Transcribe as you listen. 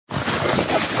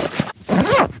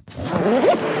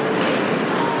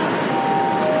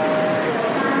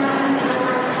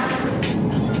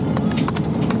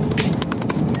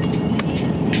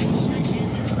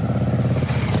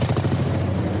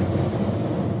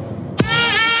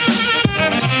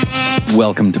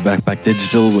Welcome to Backpack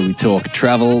Digital, where we talk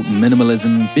travel,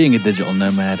 minimalism, being a digital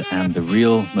nomad, and the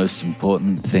real most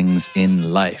important things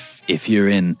in life. If you're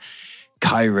in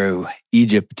Cairo,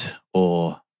 Egypt,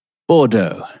 or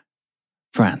Bordeaux,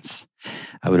 France,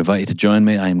 I would invite you to join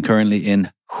me. I am currently in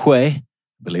Hue, I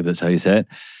believe that's how you say it,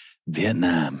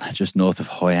 Vietnam, just north of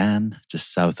Hoi An,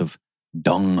 just south of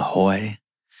Dong Hoi.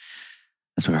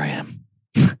 That's where I am.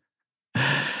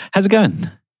 How's it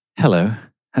going? Hello.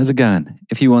 How's it going?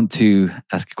 If you want to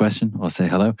ask a question or say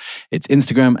hello, it's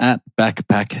Instagram at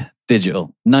Backpack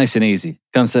Digital. Nice and easy.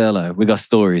 Come say hello. We got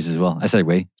stories as well. I say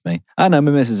we, it's me. I know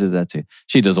my missus is there too.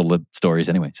 She does all the stories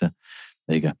anyway, so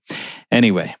there you go.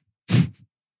 Anyway,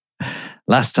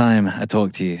 last time I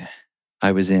talked to you,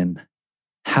 I was in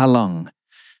Ha Long,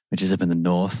 which is up in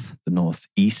the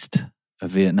northeast of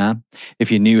Vietnam.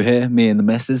 If you're new here, me and the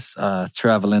missus are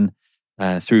traveling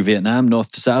through Vietnam,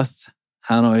 north to south,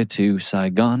 Hanoi to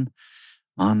Saigon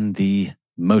on the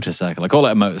motorcycle. I call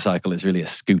it a motorcycle. It's really a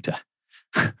scooter.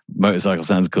 Motorcycle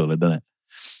sounds cooler, doesn't it?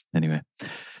 Anyway,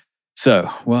 so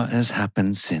what has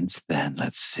happened since then?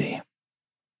 Let's see.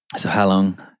 So Ha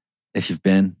Long, if you've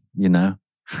been, you know,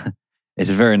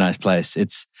 it's a very nice place.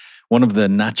 It's one of the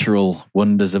natural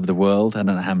wonders of the world. I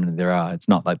don't know how many there are. It's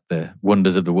not like the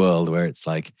wonders of the world where it's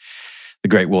like the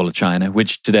Great Wall of China,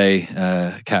 which today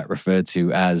Kat referred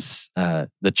to as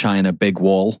the China Big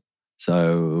Wall.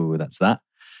 So that's that.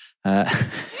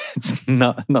 It's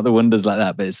not the wonders like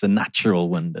that, but it's the natural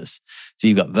wonders. So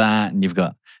you've got that, and you've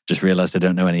got, just realized I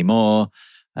don't know anymore.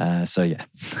 So yeah,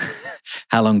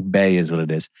 Ha Long Bay is what it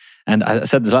is. And I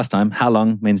said this last time, Ha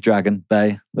Long means dragon,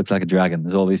 bay looks like a dragon.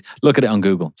 There's all these, look at it on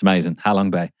Google. It's amazing. Ha Long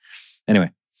Bay.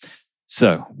 Anyway,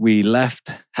 so we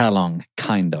left Ha Long,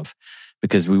 kind of,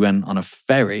 because we went on a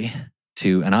ferry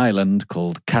to an island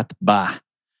called Cat Ba.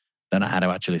 Don't know how to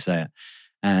actually say it.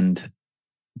 And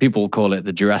people call it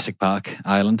the Jurassic Park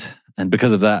Island. And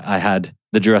because of that, I had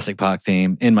the Jurassic Park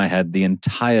theme in my head the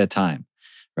entire time,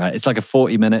 right? It's like a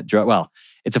 40-minute drive. Well,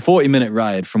 it's a 40-minute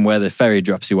ride from where the ferry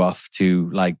drops you off to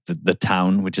like the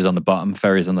town, which is on the bottom.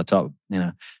 Ferry's on the top, you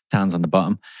know, town's on the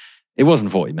bottom. It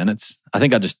wasn't 40 minutes. I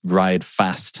think I just ride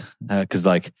fast because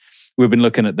like, we've been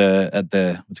looking at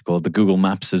the what's it called, the Google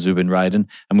Maps as we've been riding,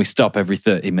 and we stop every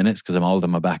 30 minutes because I'm old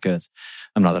and my back hurts.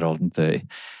 I'm not that old, I'm 30.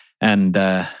 And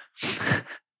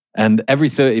and every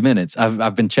 30 minutes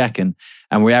I've been checking,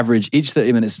 and we average each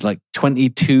 30 minutes is like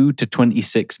 22 to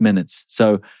 26 minutes.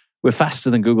 So we're faster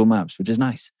than Google Maps, which is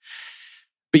nice.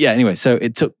 But yeah, anyway, so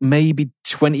it took maybe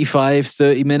 25,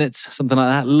 30 minutes, something like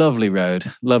that. Lovely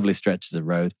road, lovely stretches of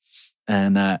road.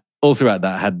 And all throughout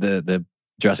that I had the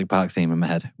Jurassic Park theme in my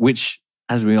head, which,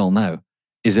 as we all know,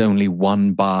 is only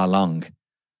 1 bar long.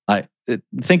 Like,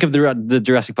 think of the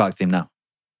Jurassic Park theme now.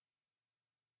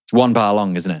 It's 1 bar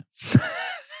long, isn't it?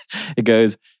 It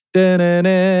goes all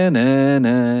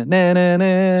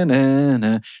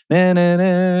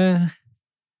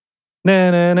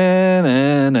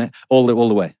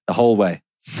the way, the whole way.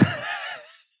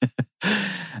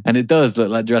 And it does look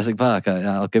like Jurassic Park.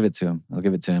 I'll give it to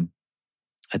him.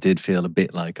 I did feel a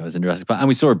bit like I was in Jurassic Park. And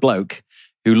we saw a bloke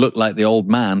who looked like the old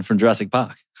man from Jurassic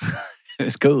Park. It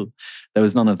was cool. There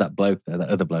was none of that bloke there, that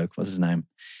other bloke. What's his name?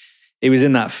 He was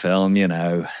in that film, you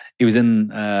know. He was in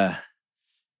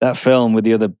that film with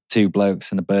the other 2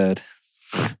 blokes and a bird.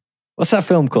 What's that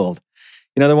film called?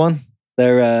 You know the one?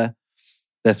 They're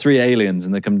 3 aliens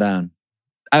and they come down.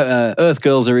 Earth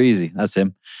Girls Are Easy. That's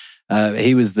him.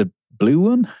 He was the blue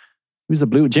one. Who was the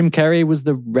blue? Jim Carrey was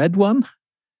the red one.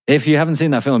 If you haven't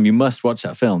seen that film, you must watch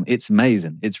that film. It's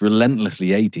amazing. It's relentlessly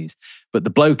 80s. But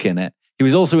the bloke in it, he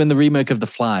was also in the remake of The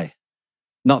Fly.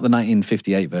 Not the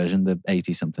 1958 version, the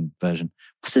 80-something version.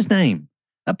 What's his name?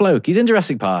 That bloke. He's in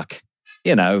Jurassic Park.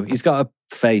 You know, he's got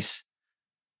a face.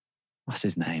 What's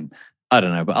his name? I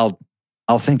don't know, but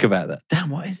I'll think about that. Damn,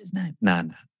 what is his name?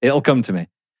 No. It'll come to me.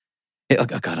 Oh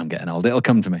God, I'm getting old. It'll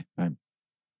come to me. Right.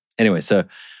 Anyway, so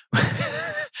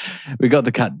we got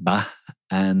the Cat Ba,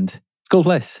 and cool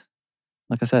place.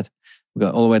 Like I said, we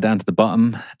got all the way down to the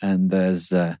bottom, and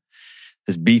there's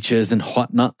beaches and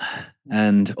whatnot.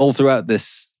 And all throughout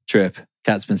this trip,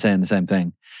 Kat's been saying the same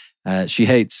thing. She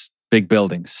hates big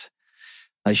buildings.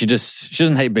 Like she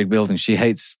doesn't hate big buildings. She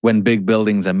hates when big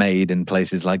buildings are made in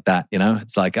places like that. You know,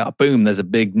 it's like, oh, boom, there's a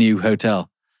big new hotel.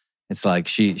 It's like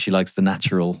she likes the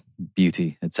natural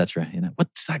beauty, etc. You know,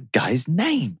 what's that guy's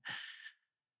name?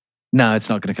 No, it's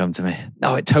not going to come to me.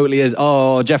 No, it totally is.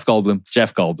 Oh, Jeff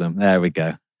Goldblum. There we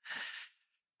go.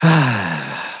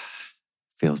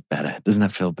 Feels better. Doesn't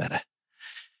that feel better?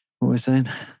 What were we saying?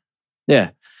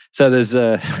 Yeah. So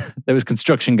there was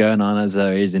construction going on, as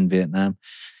there is in Vietnam.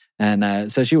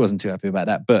 And so she wasn't too happy about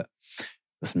that. But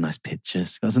Got some nice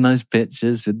pictures. Got some nice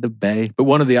pictures with the bay. But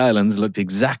one of the islands looked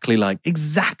exactly like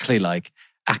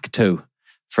Akto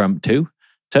from Two.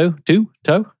 I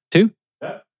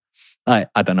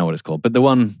don't know what it's called, but the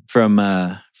one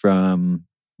from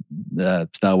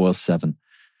Star Wars 7.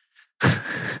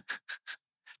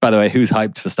 By the way, who's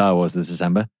hyped for Star Wars this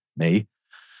December? Me.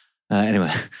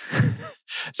 Anyway.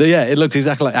 So yeah, it looked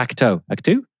exactly like Akto.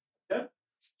 Akto? Yeah.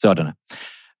 So I don't know.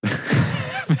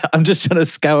 I'm just trying to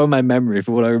scour my memory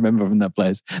for what I remember from that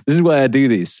place. This is why I do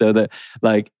these, so that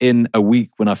like in a week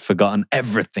when I've forgotten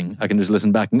everything, I can just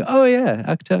listen back and go, oh yeah,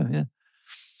 Akto, yeah.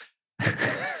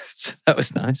 So that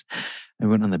was nice. I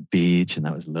went on the beach and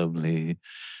that was lovely.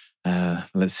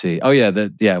 Let's see. Oh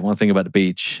yeah, one thing about the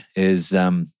beach is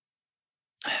how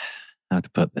to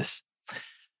put this.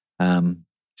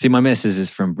 See, my missus is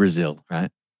from Brazil,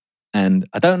 right? And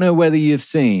I don't know whether you've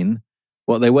seen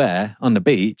what they wear on the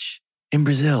beach in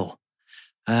Brazil.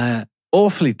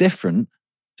 Awfully different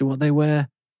to what they wear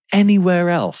anywhere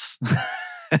else.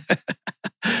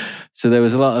 So there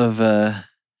was a lot of...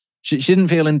 She didn't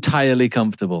feel entirely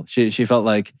comfortable. She felt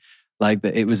like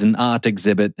that it was an art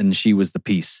exhibit and she was the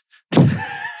piece.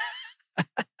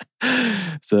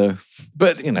 So,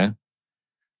 but you know,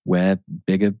 wear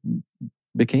bigger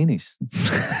bikinis.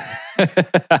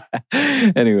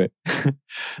 Anyway,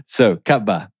 so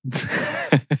Kapa.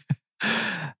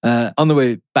 On the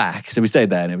way back, so we stayed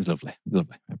there and it was lovely. Right?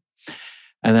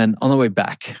 And then on the way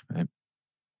back, right,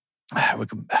 we're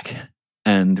coming back,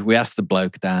 and we asked the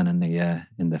bloke down in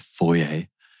the foyer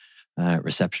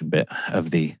reception bit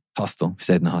of the hostel. We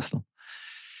stayed in the hostel,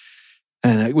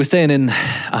 and we're staying in.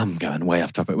 I'm going way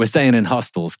off topic. We're staying in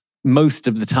hostels most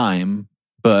of the time.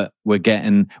 But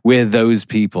we're those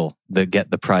people that get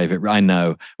the private. I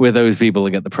know. We're those people that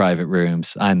get the private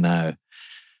rooms. I know.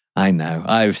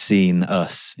 I've seen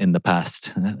us in the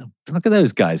past. Look at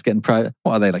those guys getting private.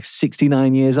 What are they, like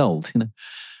 69 years old? You know.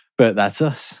 But that's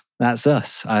us. But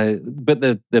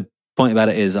the point about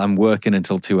it is I'm working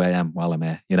until 2 a.m. while I'm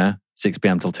here. You know, 6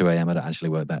 p.m. till 2 a.m. I don't actually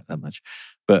work that much.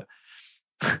 But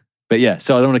yeah.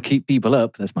 So I don't want to keep people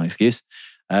up. That's my excuse.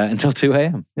 Until 2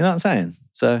 a.m. You know what I'm saying?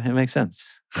 So it makes sense.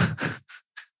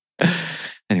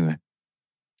 Anyway,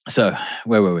 so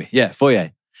where were we? Yeah,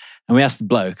 foyer. And we asked the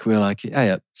bloke, we were like,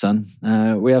 hey up, son.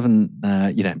 We haven't,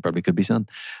 probably could be son.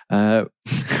 It's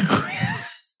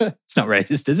not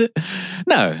racist, is it?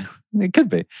 No, it could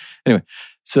be. Anyway,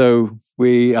 so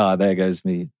there goes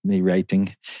me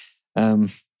rating. So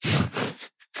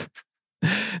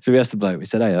we asked the bloke, we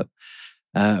said, hey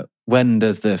up, when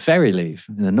does the ferry leave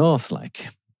in the north like?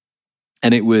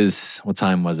 And it was, what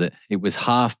time was it? It was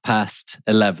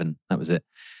 11:30. That was it.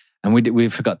 And we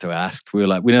forgot to ask. We were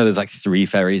like, we know there's like 3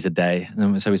 ferries a day.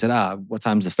 And so we said, what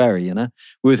time's the ferry, you know?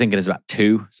 We were thinking it's about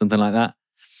 2, something like that.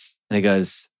 And he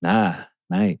goes, nah,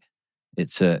 mate,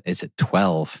 it's at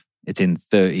 12. It's in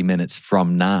 30 minutes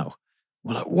from now.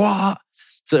 We're like, what?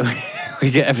 So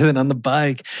we get everything on the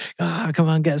bike. Come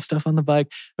on, get stuff on the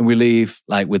bike. And we leave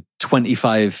like with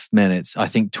 25 minutes, I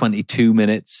think 22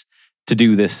 minutes to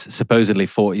do this supposedly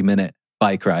 40-minute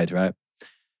bike ride, right?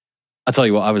 I'll tell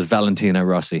you what, I was Valentino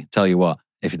Rossi. Tell you what,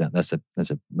 if you don't, that's a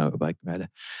motorbike rider.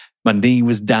 My knee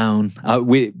was down.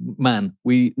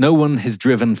 No one has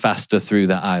driven faster through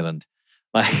that island.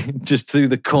 Like just through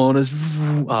the corners.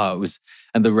 It was,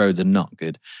 and the roads are not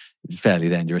good. It was fairly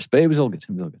dangerous, but it was all good.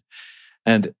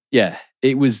 And yeah,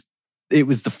 it was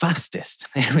the fastest.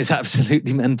 It was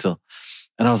absolutely mental.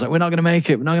 And I was like, we're not going to make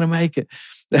it.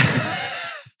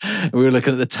 We were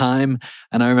looking at the time,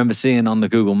 and I remember seeing on the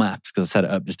Google Maps, because I set it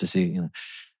up just to see, you know,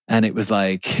 and it was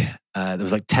like, there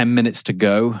was like 10 minutes to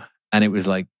go, and it was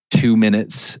like 2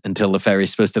 minutes until the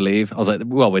ferry's supposed to leave. I was like,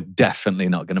 well, we're definitely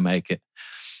not going to make it.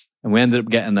 And we ended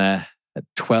up getting there at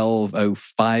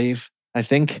 12:05, I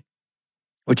think,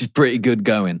 which is pretty good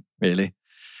going, really.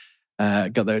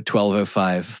 Got there at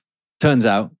 12:05. Turns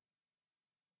out,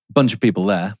 a bunch of people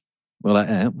there were like,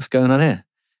 what's going on here?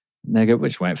 And they go, we're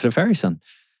just waiting for the ferry, son.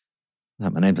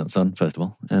 My name's not Son, first of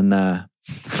all. And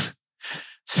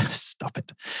stop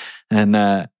it. And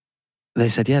they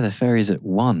said, yeah, the ferry's at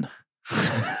 1.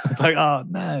 Like, oh,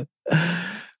 no.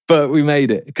 But we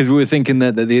made it because we were thinking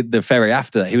that the ferry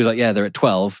after that, he was like, yeah, they're at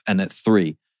 12 and at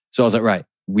 3. So I was like, right,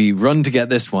 we run to get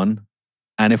this one.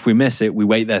 And if we miss it, we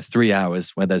wait there 3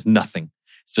 hours where there's nothing.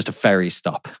 It's just a ferry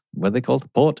stop. What are they called? A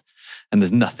port? And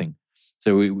there's nothing.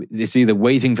 So it's either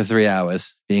waiting for 3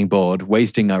 hours, being bored,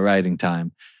 wasting our riding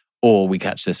time, or we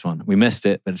catch this one. We missed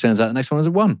it, but it turns out the next one was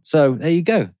at 1. So there you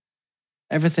go.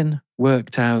 Everything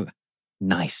worked out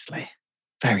nicely.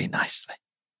 Very nicely.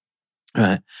 All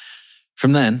right.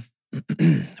 From then,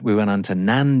 we went on to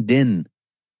Nandin.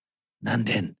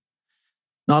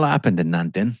 Not a lot happened in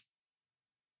Nandin.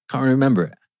 Can't remember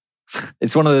it.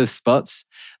 It's one of those spots,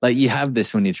 like you have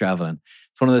this when you're traveling.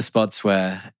 It's one of those spots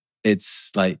where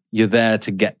it's like you're there to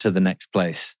get to the next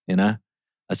place, you know?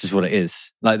 That's just what it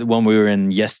is. Like the one we were in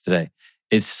yesterday.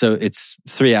 It's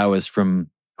 3 hours from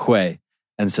Hue.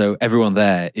 And so everyone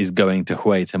there is going to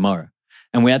Hue tomorrow.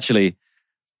 And we actually,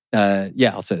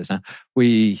 I'll say this now.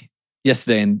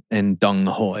 Yesterday in Dong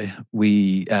Hoi,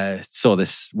 we saw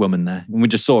this woman there. And we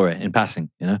just saw her in passing,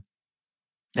 you know?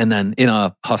 And then in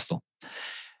our hostel.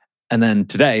 And then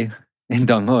today in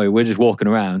Dong Hoi, we're just walking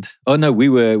around. Oh no, we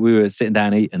were sitting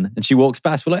down eating, and she walks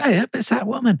past. We're like, "Hey, it's that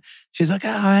woman." She's like,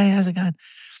 "Oh, hey, how's it going?"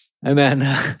 And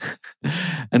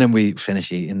then we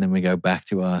finish eating. Then we go back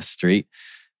to our street,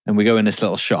 and we go in this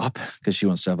little shop because she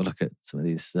wants to have a look at some of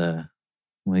these.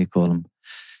 What do you call them?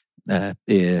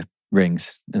 Ear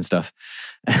rings and stuff.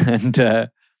 And a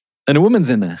woman's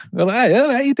in there. We're like, "Hey,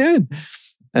 how you doing?"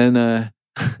 And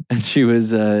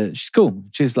she's cool.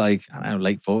 She's like, I don't know,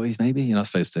 late 40s maybe. You're not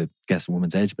supposed to guess a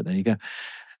woman's age, but there you go.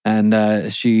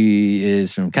 And she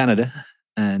is from Canada,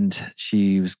 and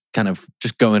she was kind of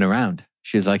just going around.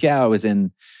 She was like, I was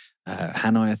in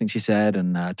Hanoi, I think she said,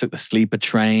 and I took the sleeper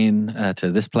train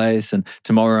to this place, and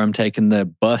tomorrow I'm taking the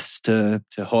bus to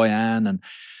Hoi An and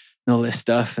all this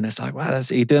stuff. And it's like, wow, are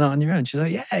you doing it on your own? She's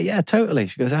like, yeah, totally.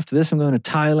 She goes, after this, I'm going to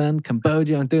Thailand,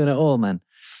 Cambodia. I'm doing it all, man.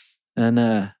 And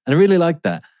I really like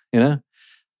that, you know?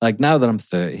 Like now that I'm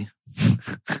 30,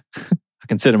 I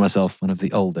consider myself one of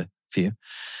the older few.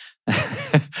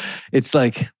 It's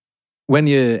like when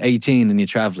you're 18 and you're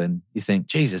traveling, you think,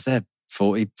 Jesus, they're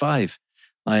 45.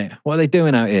 Like, what are they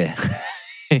doing out here?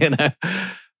 You know?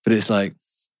 But it's like,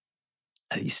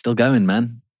 you're still going,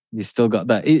 man. You still got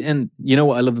that. And you know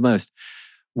what I love the most?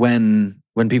 When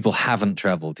people haven't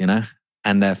traveled, you know,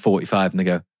 and they're 45 and they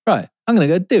go, right, I'm going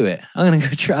to go do it. I'm going to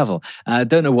go travel. I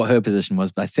don't know what her position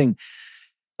was, but I think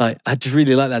like I just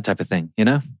really like that type of thing, you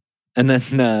know? And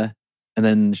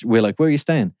then we're like, where are you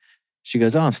staying? She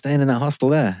goes, I'm staying in that hostel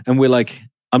there. And we're like,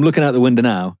 I'm looking out the window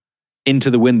now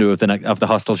into the window of the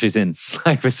hostel she's in.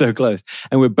 Like we're so close.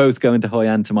 And we're both going to Hoi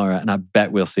An tomorrow, and I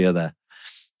bet we'll see her there.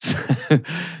 So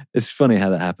it's funny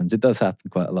how that happens. It does happen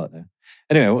quite a lot though.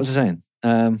 Anyway, what was I saying?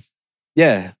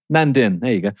 Nandin.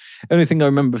 There you go. Only thing I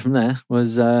remember from there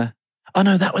was, oh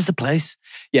no, that was the place.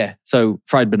 Yeah. So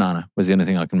fried banana was the only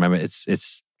thing I can remember.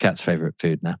 It's Kat's favorite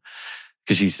food now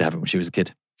because she used to have it when she was a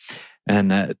kid. And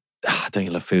don't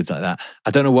you love foods like that?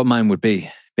 I don't know what mine would be,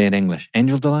 being English.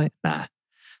 Angel delight? Nah.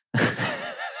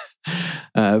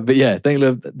 But yeah, don't you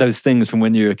love those things from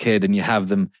when you're a kid and you have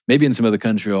them maybe in some other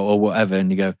country or whatever, and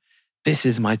you go, this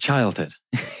is my childhood.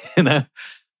 You know?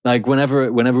 Like whenever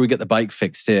we get the bike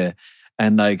fixed here,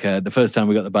 and like the first time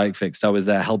we got the bike fixed, I was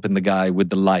there helping the guy with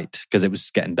the light because it was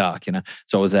getting dark, you know.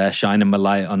 So I was there shining my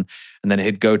light on, and then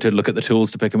he'd go to look at the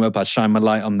tools to pick them up. I'd shine my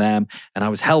light on them, and I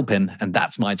was helping, and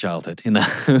that's my childhood, you know,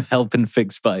 helping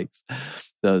fix bikes.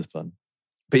 That was fun.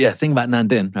 But yeah, thing about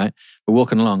Nandin, right? We're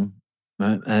walking along,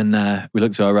 right, and we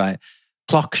look to our right,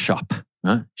 clock shop,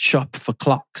 right? Shop for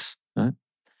clocks, right?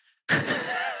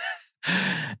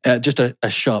 Just a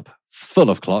shop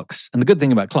full of clocks. And the good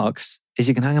thing about clocks is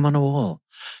you can hang them on a wall.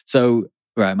 So,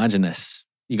 right, imagine this.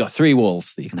 You got 3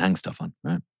 walls that you can hang stuff on,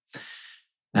 right?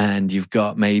 And you've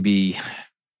got maybe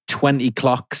 20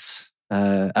 clocks,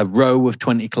 a row of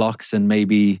 20 clocks, and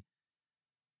maybe,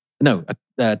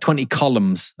 20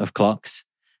 columns of clocks.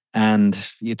 And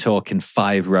you're talking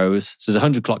 5 rows. So there's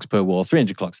 100 clocks per wall,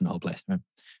 300 clocks in the whole place, right?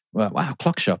 Well, wow,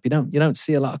 clock shop. You don't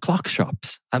see a lot of clock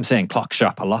shops. I'm saying clock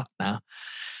shop a lot now.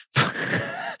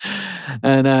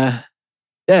 And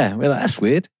we're like, that's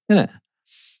weird, isn't it?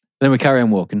 Then we carry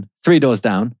on walking. 3 doors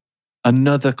down,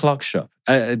 another clock shop.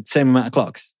 Same amount of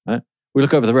clocks, right? We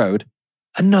look over the road,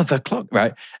 another clock,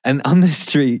 right? And on this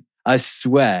street, I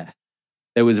swear,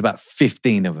 there was about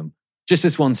 15 of them. Just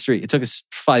this one street. It took us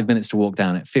 5 minutes to walk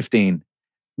down it. 15,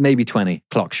 maybe 20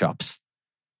 clock shops.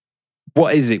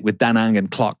 What is it with Da Nang and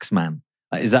clocks, man?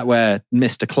 Like, is that where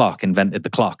Mr. Clock invented the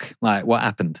clock? Like, what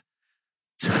happened?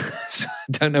 I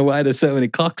don't know why there's so many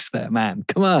clocks there, man.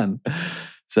 Come on.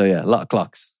 So yeah, a lot of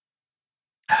clocks.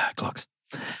 Clocks.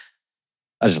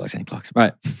 I just like saying clocks.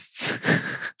 Right.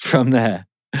 From there,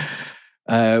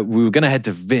 we were going to head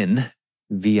to Vinh,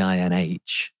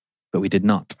 V-I-N-H, but we did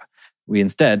not. We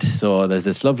instead saw there's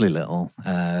this lovely little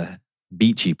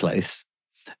beachy place,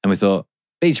 and we thought,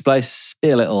 beach place, be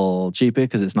a little cheaper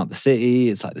because it's not the city.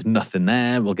 It's like there's nothing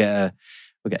there. We'll get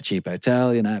a cheap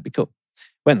hotel, you know, it'd be cool.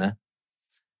 Went there.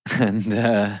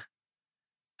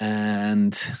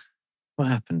 And what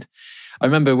happened? I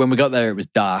remember when we got there, it was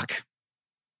dark,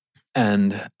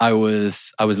 and I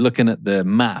was looking at the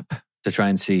map to try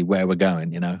and see where we're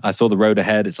going, you know. I saw the road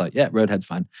ahead. It's like, yeah, road ahead's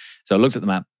fine. So I looked at the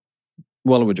map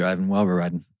while we're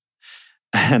riding.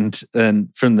 And then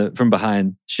from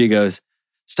behind, she goes,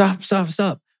 stop. I was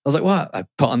like, what? I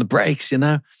put on the brakes, you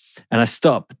know, and I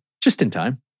stopped just in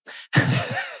time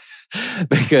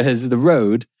because the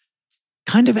road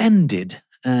kind of ended,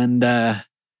 and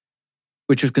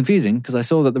which was confusing because I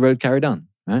saw that the road carried on,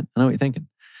 right? I know what you're thinking.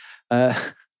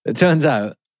 It turns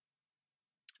out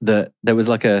that there was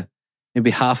like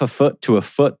maybe half a foot to a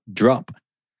foot drop.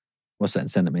 What's that in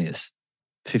centimeters?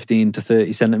 15 to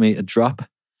 30 centimeter drop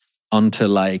onto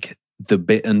like the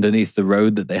bit underneath the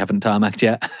road that they haven't tarmacked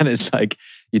yet. And it's like,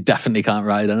 you definitely can't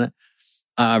ride on it.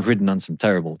 I've ridden on some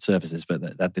terrible surfaces,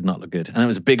 but that did not look good. And it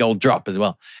was a big old drop as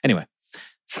well. Anyway,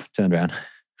 turned around.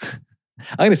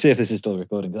 I'm going to see if this is still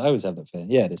recording, because I always have that fear.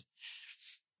 Yeah, it is.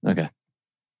 Okay.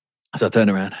 So I turned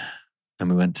around and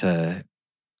we went to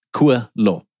Kua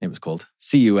Lo, it was called.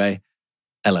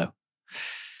 Cualo.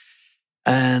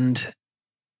 And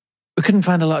we couldn't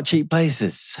find a lot of cheap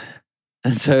places.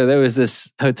 And so there was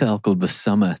this hotel called the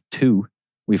Summer 2.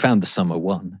 We found the Summer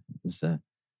 1. It was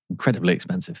incredibly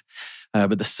expensive.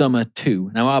 But the Summer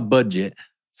 2, now our budget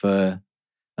for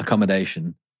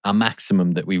accommodation, our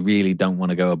maximum that we really don't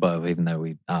want to go above, even though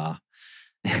we are,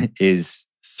 is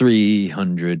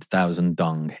 300,000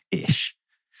 dong-ish,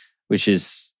 which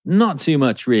is not too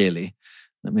much really.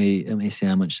 Let me see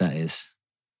how much that is.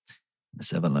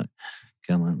 Let's have a look.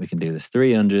 Come on, we can do this.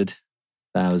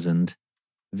 300,000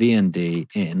 VND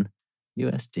in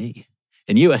USD.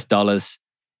 In US dollars,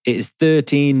 it is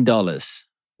 $13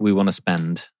 we want to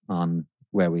spend on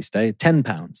where we stay.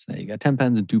 £10. There you go. £10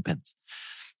 and 2 pence.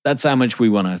 That's how much we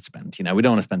want to spend. You know, we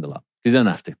don't want to spend a lot because you don't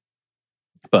have to.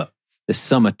 But this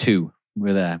Summer 2,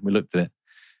 we're there. We looked at it.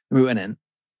 We went in.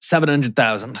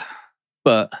 700,000.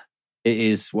 But it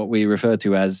is what we refer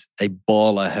to as a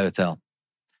baller hotel.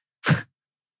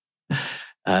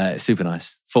 Super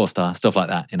nice. 4-star, stuff like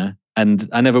that, you know. And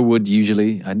I would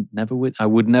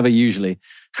never usually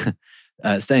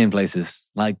stay in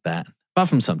places like that. Apart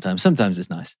from sometimes. Sometimes it's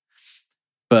nice.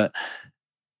 But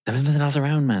there was nothing else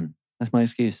around, man. That's my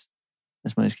excuse.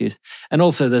 And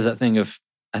also there's that thing of,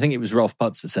 I think it was Rolf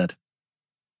Potts that said,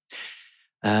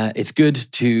 it's good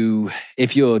to,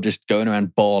 if you're just going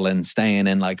around balling, staying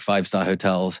in like 5-star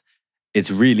hotels,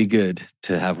 it's really good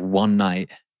to have one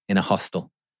night in a hostel,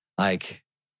 like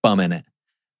bumming it.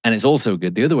 And it's also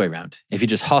good the other way around. If you're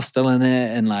just hosteling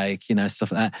it and like, you know,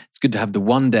 stuff like that, it's good to have the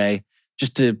one day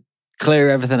just to clear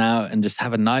everything out and just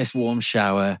have a nice warm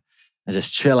shower and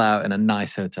just chill out in a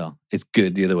nice hotel. It's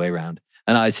good the other way around.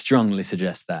 And I strongly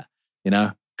suggest that, you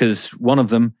know, because one of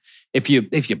them, if you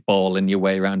ball in your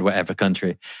way around whatever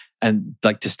country and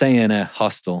like to stay in a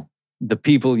hostel, the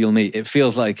people you'll meet, it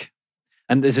feels like,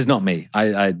 and this is not me,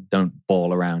 I don't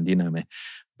ball around, you know me,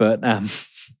 but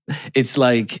it's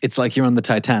like you're on the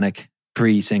Titanic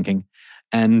pre-sinking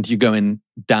and you're going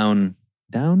down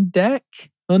deck,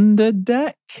 under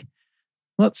deck.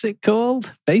 What's it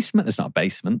called? Basement? It's not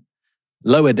basement.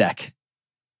 Lower deck. Is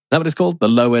that what it's called? The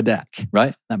lower deck,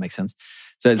 right? That makes sense.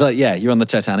 So it's like, yeah, you're on the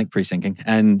Titanic pre-sinking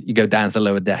and you go down to the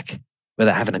lower deck where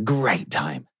they're having a great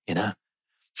time, you know?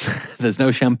 There's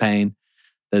no champagne.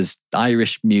 There's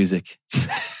Irish music.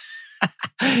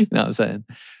 You know what I'm saying?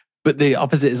 But the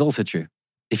opposite is also true.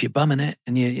 If you're bumming it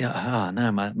and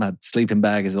my sleeping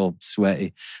bag is all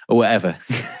sweaty or whatever,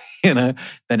 you know,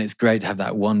 then it's great to have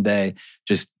that one day,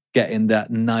 just get in that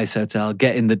nice hotel,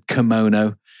 get in the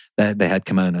kimono. They had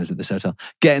kimonos at this hotel.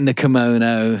 Get in the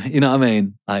kimono, you know what I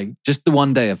mean? Like just the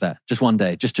one day of that, just one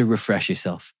day, just to refresh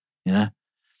yourself, you know?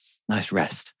 Nice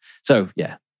rest. So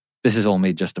yeah, this is all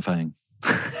me justifying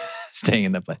staying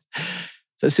in that place.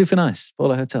 So it's super nice,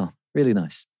 Baller Hotel, really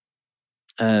nice.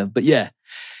 But yeah,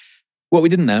 what we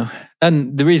didn't know,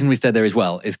 and the reason we stayed there as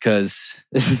well is because,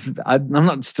 I'm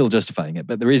not still justifying it,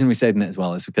 but the reason we stayed in it as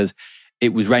well is because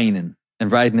it was raining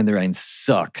and riding in the rain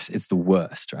sucks. It's the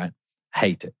worst, right?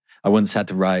 Hate it. I once had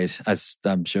to ride, as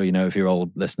I'm sure you know if you're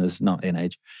old listeners, not in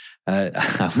age, I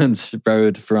once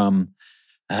rode from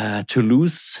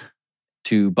Toulouse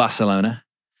to Barcelona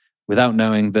without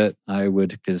knowing that I would,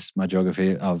 because my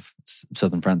geography of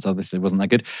southern France obviously wasn't that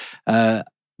good,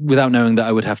 without knowing that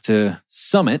I would have to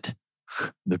summit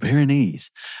the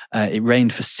Pyrenees. It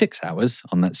rained for 6 hours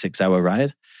on that 6-hour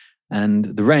ride. And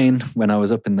the rain, when I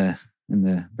was up in the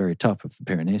very top of the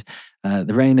Pyrenees,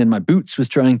 the rain in my boots was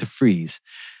trying to freeze.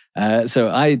 So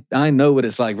I know what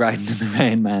it's like riding in the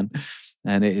rain, man.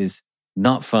 And it is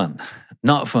not fun.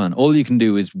 Not fun. All you can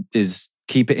do is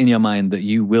keep it in your mind that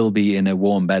you will be in a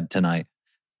warm bed tonight.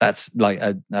 That's like,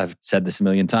 I've said this a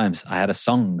million times. I had a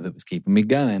song that was keeping me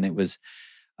going. It was,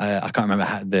 I can't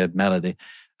remember the melody.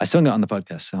 I sung it on the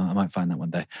podcast, so I might find that one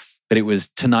day. But it was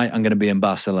Tonight I'm going to be in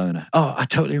Barcelona. Oh, I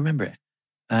totally remember it.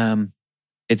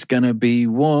 It's going to be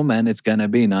warm and it's going to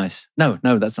be nice. No,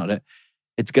 that's not it.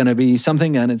 It's going to be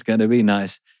something and it's going to be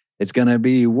nice. It's going to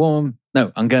be warm.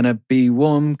 No, I'm going to be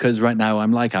warm because right now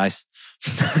I'm like ice.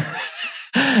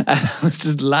 And I was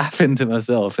just laughing to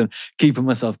myself and keeping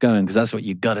myself going because that's what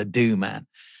you got to do, man.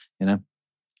 You know?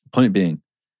 Point being,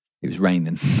 it was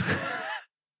raining.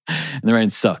 And the rain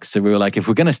sucks. So we were like, if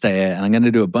we're going to stay here and I'm going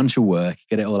to do a bunch of work,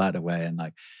 get it all out of the way.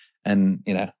 And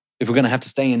you know, if we're going to have to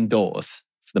stay indoors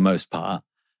for the most part,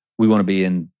 we want to be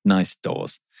in nice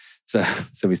doors. So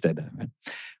we stayed there, right?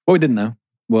 What we didn't know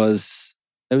was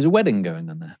there was a wedding going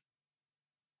on there.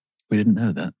 We didn't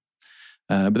know that.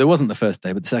 But there wasn't the first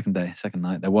day, but the second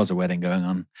night, there was a wedding going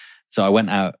on. So we went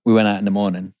out in the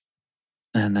morning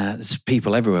and there's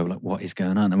people everywhere. We're like, what is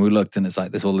going on? And we looked and it's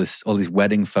like, there's all these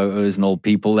wedding photos and old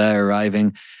people there arriving.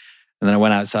 And then I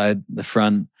went outside the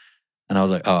front and I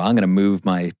was like, oh, I'm going to move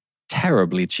my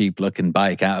terribly cheap looking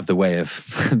bike out of the way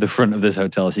of the front of this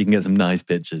hotel so you can get some nice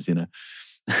pictures, you know?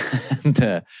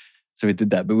 And so we did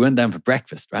that. But we went down for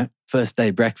breakfast, right? First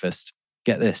day breakfast.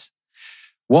 Get this.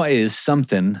 What is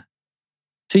something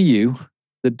to you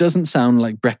that doesn't sound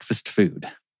like breakfast food?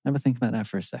 Ever think about that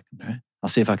for a second, right? I'll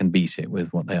see if I can beat it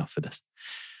with what they offered us.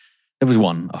 There was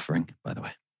one offering, by the way.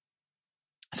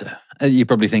 So you're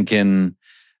probably thinking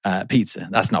pizza.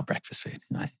 That's not breakfast food,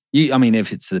 right? I mean,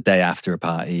 if it's the day after a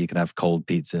party, you could have cold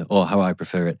pizza, or how I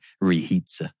prefer it,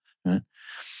 reheatza, right?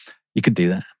 You could do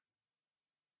that.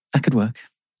 That could work,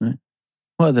 right?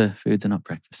 What other foods are not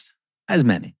breakfast? There's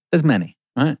many,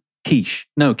 right? Quiche.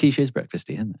 No, quiche is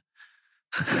breakfasty, isn't it?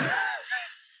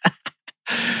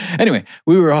 Anyway,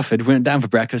 we were offered, we went down for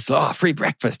breakfast. Oh, free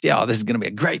breakfast. Yeah, this is going to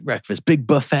be a great breakfast. Big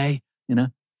buffet, you know.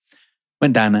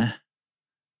 Went down there.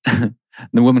 And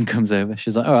the woman comes over.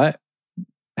 She's like, all right,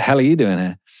 the hell are you doing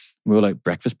here? We were like,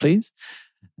 breakfast, please.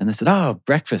 And they said, oh,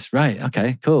 breakfast. Right.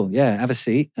 Okay, cool. Yeah, have a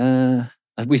seat.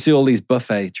 We see all these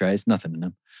buffet trays, nothing in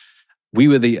them. We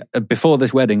were before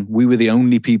this wedding, we were the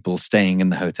only people staying in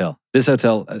the hotel. This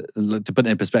hotel, to put it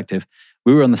in perspective,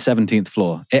 we were on the 17th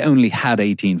floor. It only had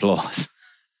 18 floors.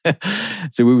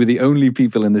 So we were the only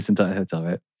people in this entire hotel,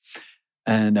 right?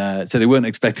 And so they weren't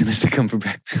expecting us to come for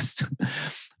breakfast.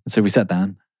 So we sat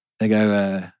down. They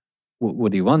go,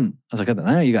 what do you want? I was like, I don't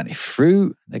know. You got any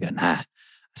fruit? They go, nah. I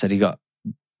said, you got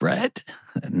bread?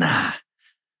 Nah.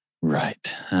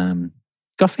 Right.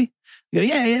 Coffee? They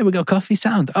go, yeah, we got coffee.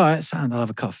 Sound. All right, sound. I'll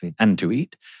have a coffee. And to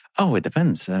eat? Oh, it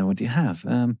depends. What do you have?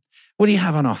 What do you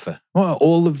have on offer? What are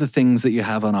all of the things that you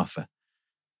have on offer?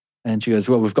 And she goes,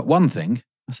 well, we've got one thing.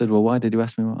 I said, well, why did you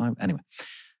ask me what anyway.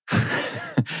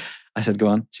 I said, go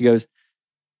on. She goes,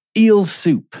 eel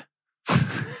soup.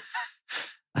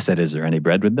 I said, is there any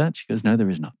bread with that? She goes, no, there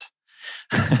is not.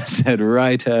 I said,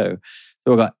 righto.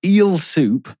 So I got eel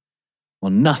soup.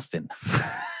 Well, nothing.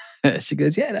 She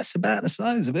goes, yeah, that's about the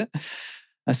size of it.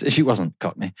 I said, she wasn't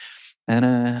Cockney. And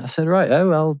I said,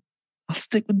 well, I'll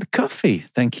stick with the coffee.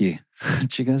 Thank you.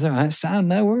 And she goes, all right, sound,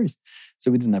 no worries.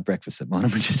 So we didn't have breakfast that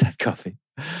morning. We just had coffee.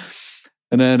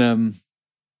 And then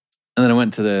I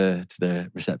went to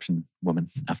the reception woman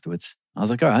afterwards. I was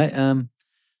like, all right. And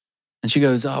she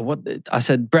goes, oh, what? I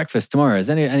said, breakfast tomorrow. Is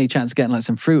there any chance of getting like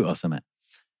some fruit or something?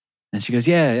 And she goes,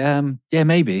 yeah,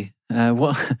 maybe.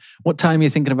 What time are you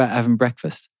thinking about having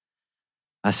breakfast?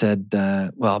 I said,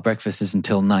 well, breakfast is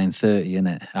until 9:30, isn't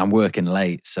it? I'm working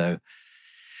late, so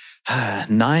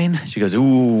 9? She goes,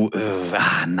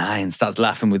 9. Starts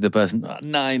laughing with the person.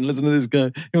 9, listen to this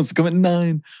guy. He wants to come at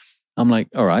 9. I'm like,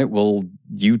 all right, well,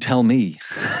 you tell me.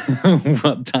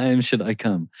 What time should I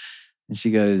come? And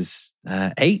she goes,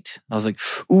 8. I was like,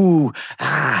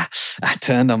 I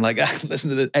turned. I'm like, listen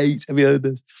to this, 8. Have you heard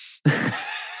this?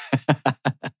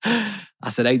 I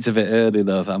said, 8's a bit early,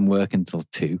 love. I'm working till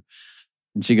 2.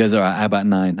 And she goes, all right, how about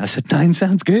 9? I said, 9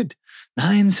 sounds good.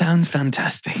 9 sounds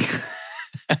fantastic.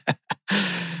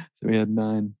 So we had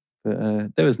 9,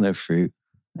 but there was no fruit.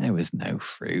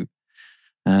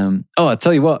 I'll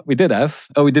tell you what, we did have.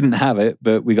 Oh, we didn't have it,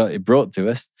 but we got it brought to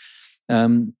us.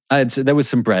 There was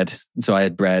some bread. And so I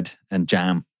had bread and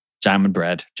jam and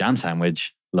bread, jam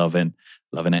sandwich, loving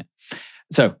it.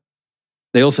 So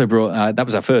they also brought, that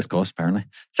was our first course, apparently.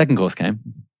 Second course came.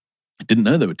 I didn't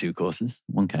know there were 2 courses.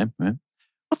 One came, right?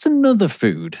 What's another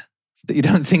food that you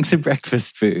don't think's a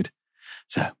breakfast food?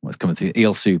 So what's coming through?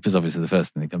 Eel soup is obviously the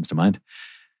first thing that comes to mind.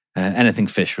 Anything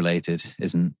fish related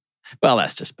isn't, well,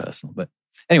 that's just personal. But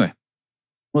anyway,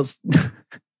 what's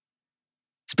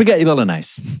spaghetti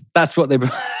bolognese? That's what they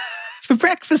brought for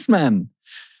breakfast, man.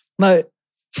 No,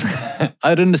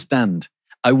 I'd understand.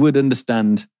 I would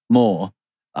understand more.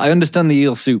 I understand the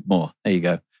eel soup more. There you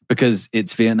go. Because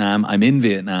it's Vietnam. I'm in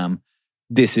Vietnam.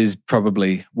 This is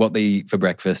probably what they eat for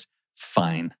breakfast.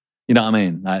 Fine. You know what I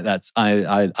mean? Like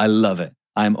I love it.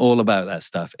 I'm all about that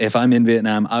stuff. If I'm in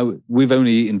Vietnam, we've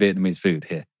only eaten Vietnamese food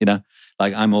here, you know?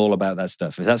 Like, I'm all about that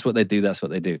stuff. If that's what they do, that's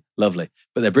what they do. Lovely.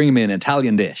 But they're bringing me an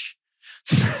Italian dish.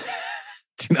 Do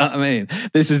you know what I mean?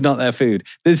 This is not their food.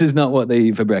 This is not what they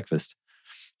eat for breakfast.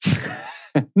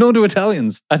 Nor do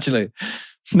Italians, actually.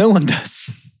 No one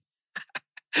does.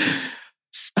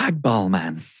 Spag bol,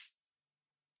 man.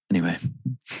 Anyway.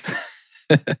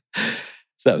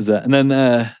 So that was that. And then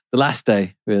the last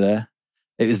day we were there,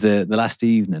 it was the last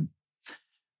evening.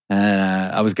 And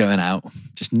I was going out,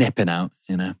 just nipping out,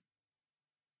 you know.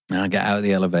 And I get out of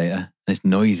the elevator and it's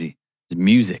noisy. There's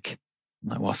music. I'm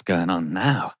like, what's going on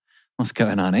now? What's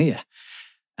going on here?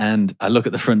 And I look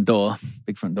at the front door,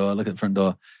 big front door, I look at the front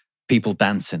door, people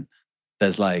dancing.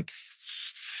 There's like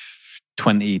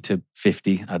 20 to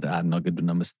 50, I'm not good with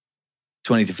numbers,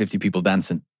 20 to 50 people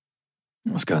dancing.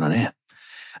 What's going on here?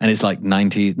 And it's like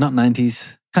 90s, not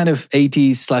 90s, kind of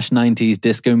 80s/90s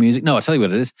disco music. No, I'll tell you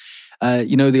what it is.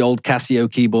 You know the old Casio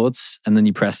keyboards and then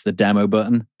you press the demo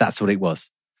button? That's what it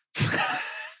was.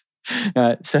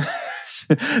 So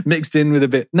mixed in with a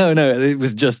bit, no, it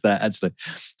was just that actually.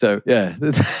 So yeah,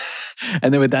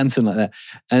 and they were dancing like that.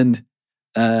 And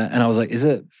I was like, is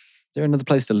there another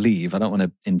place to leave? I don't want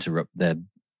to interrupt their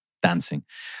dancing.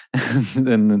 And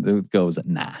then the girl was like,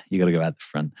 nah, you got to go out the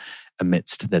front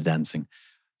amidst their dancing.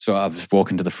 So I was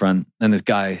walking to the front and this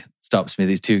guy stops me,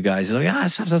 these two guys. He's like,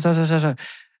 stop.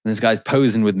 And this guy's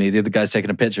posing with me. The other guy's taking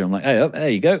a picture. I'm like, hey, there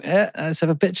you go. Yeah, let's have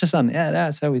a picture, son. Yeah,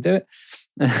 that's how we do it.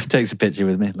 Takes a picture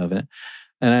with me, loving it.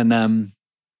 And then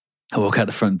I walk out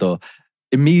the front door.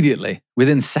 Immediately,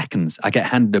 within seconds, I get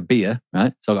handed a beer,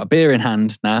 right? So I've got a beer in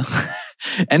hand now,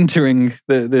 entering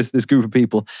this group of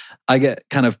people. I get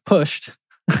kind of pushed,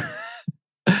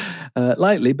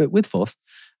 lightly, but with force,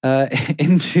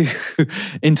 into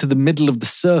the middle of the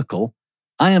circle.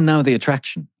 I am now the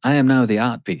attraction. I am now the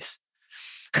art piece.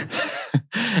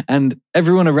 And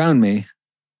everyone around me,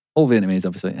 all Vietnamese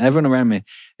obviously, everyone around me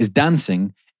is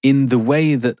dancing in the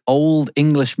way that old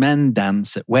English men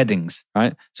dance at weddings,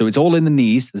 right? So it's all in the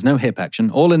knees. There's no hip action.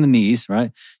 All in the knees,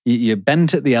 right? You're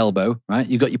bent at the elbow, right?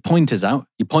 You got your pointers out.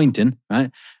 You're pointing,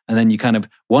 right? And then you kind of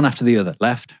one after the other,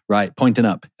 left, right, pointing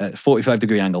up at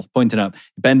 45-degree angle, pointing up,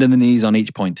 bending the knees on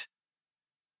each point.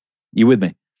 You with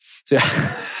me? So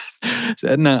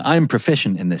no, I'm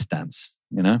proficient in this dance,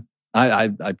 you know? I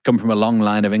come from a long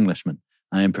line of Englishmen.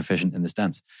 I am proficient in this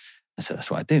dance. And so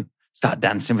that's what I do. Start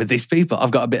dancing with these people.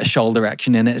 I've got a bit of shoulder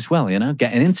action in it as well, you know,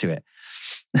 getting into it.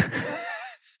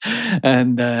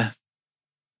 And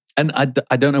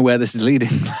I don't know where this is leading.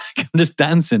 Like, I'm just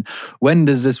dancing. When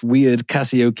does this weird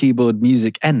Casio keyboard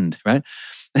music end, right?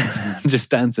 I'm just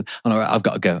dancing. All right, I've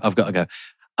got to go.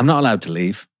 I'm not allowed to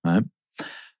leave, right?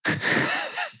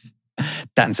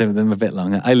 Dancing with them a bit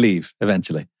longer. I leave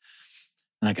eventually.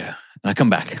 And I go. And I come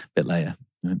back a bit later.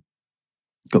 Right?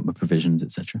 Got my provisions,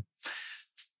 etc.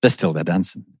 They're still there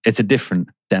dancing. It's a different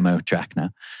demo track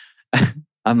now.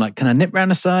 I'm like, can I nip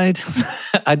round the side?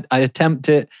 I attempt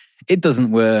it. It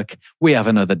doesn't work. We have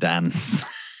another dance.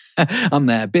 I'm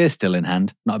there, beer still in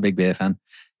hand. Not a big beer fan.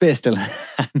 Beer still in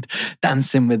hand.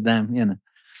 Dancing with them, you know.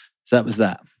 So that was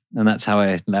that. And that's how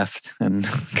I left and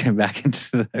came back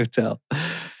into the hotel.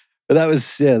 But that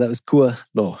was Kua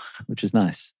Lo, which is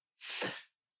nice.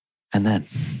 And then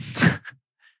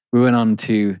we went on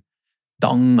to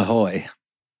Dong Hoi.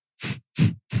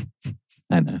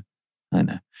 I know.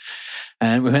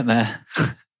 And we went there.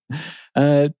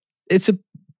 It's a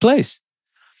place.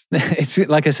 It's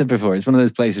like I said before, it's one of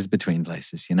those places between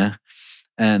places, you know?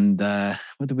 And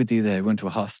what did we do there? We went to a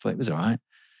hostel. It was all right.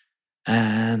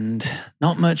 And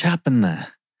not much happened there.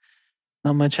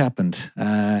 Not much happened.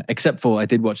 Except for I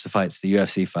did watch the fights, the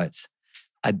UFC fights.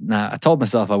 I told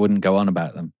myself I wouldn't go on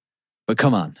about them. But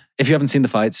come on. If you haven't seen the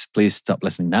fights, please stop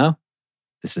listening now.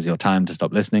 This is your time to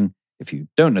stop listening. If you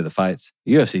don't know the fights,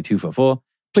 UFC 244,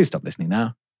 please stop listening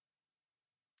now.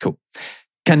 Cool.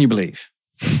 Can you believe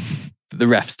that the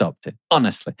ref stopped it?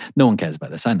 Honestly, no one cares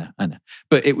about this. I know.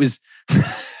 But it was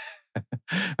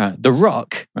right, The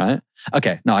Rock, right?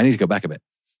 Okay, no, I need to go back a bit.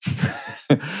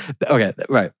 Okay,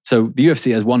 right. So the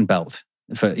UFC has one belt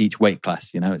for each weight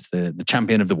class. You know, it's the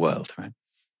champion of the world, right?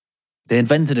 They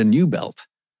invented a new belt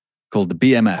called the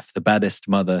BMF, the baddest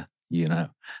mother, you know.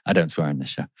 I don't swear on this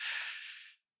show.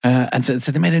 And so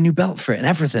they made a new belt for it and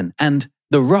everything. And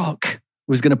The Rock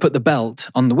was going to put the belt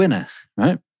on the winner,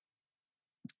 right?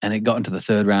 And it got into the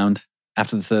third round.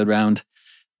 After the third round,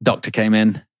 doctor came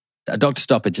in. A doctor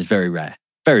stoppage is very rare.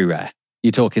 Very rare.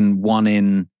 You're talking one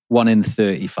in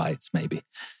 30 fights, maybe.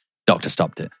 Doctor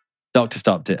stopped it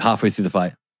halfway through the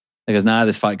fight. He goes, nah,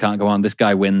 this fight can't go on. This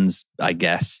guy wins, I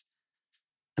guess.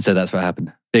 And so that's what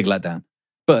happened. Big letdown.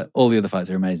 But all the other fights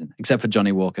are amazing, except for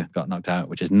Johnny Walker got knocked out,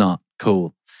 which is not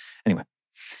cool. Anyway,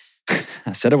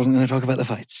 I said I wasn't going to talk about the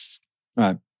fights. All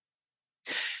right.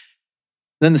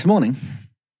 Then this morning,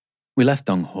 we left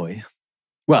Dong Hoi.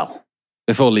 Well,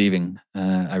 before leaving,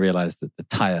 I realized that the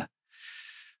tire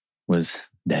was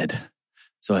dead.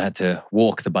 So I had to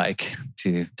walk the bike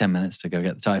to 10 minutes to go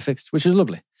get the tire fixed, which was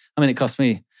lovely. I mean, it cost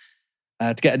me,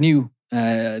 to get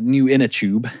a new inner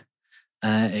tube,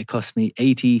 it cost me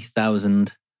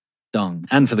 80,000 dong.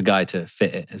 And for the guy to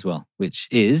fit it as well, which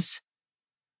is,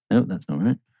 no, that's not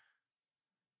right.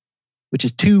 Which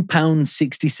is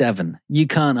 £2.67. You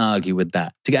can't argue with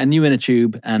that. To get a new inner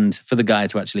tube and for the guy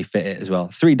to actually fit it as well,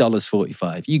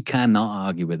 $3.45. You cannot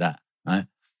argue with that, right?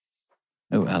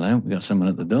 Oh, hello. We got someone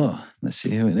at the door. Let's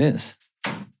see who it is.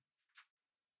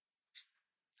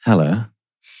 Hello.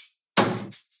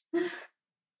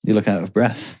 You look out of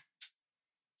breath.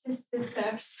 Just the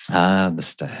stairs. Ah, the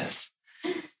stairs.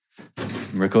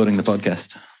 I'm recording the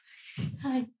podcast.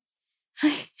 Hi.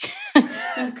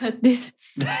 Don't cut this.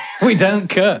 We don't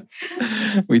cut.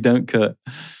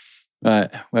 Right,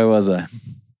 where was I?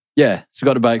 Yeah, so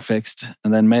got the bike fixed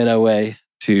and then made our way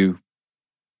to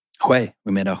Hue.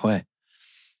 We made our Hue.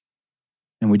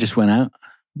 And we just went out.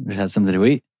 We had something to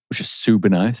eat, which was super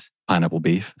nice. Pineapple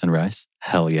beef and rice.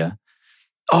 Hell yeah.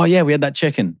 Oh yeah, we had that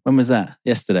chicken. When was that?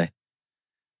 Yesterday.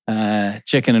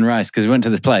 Chicken and rice, because we went to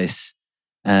this place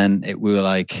and we were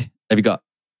like, have you got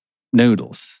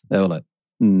noodles? They were like,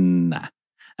 nah.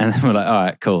 And then we're like, all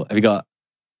right, cool. Have you got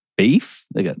beef?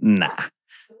 They go, nah.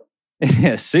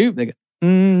 Yeah, soup? They go,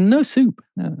 no soup.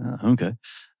 Okay.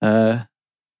 And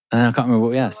I can't remember what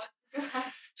we asked.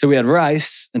 So we had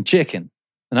rice and chicken.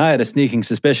 And I had a sneaking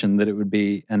suspicion that it would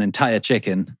be an entire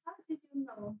chicken. How did you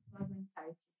know it was an entire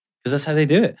chicken? Because that's how they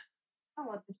do it. How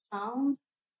about the sound?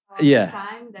 Yeah. The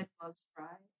time that was fried?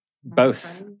 Both.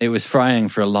 Frying? It was frying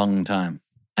for a long time.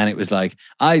 And it was like,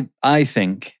 I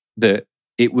think that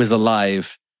it was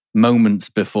alive moments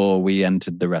before we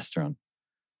entered the restaurant.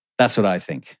 That's what I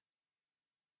think.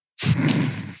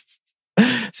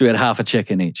 So we had half a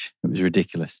chicken each. It was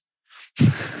ridiculous.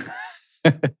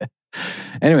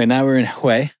 Anyway, now we're in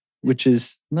Hue, which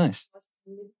is nice. It was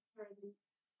literally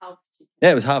half chicken.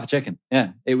 Yeah, it was half a chicken.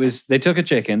 Yeah, it was. They took a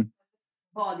chicken.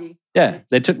 Body. Yeah,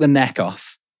 they took the neck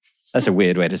off. That's a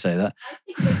weird way to say that. I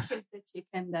think they killed the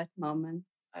chicken that moment.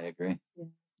 I agree. Yeah.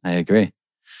 I agree.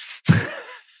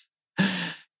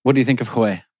 What do you think of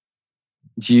Hue?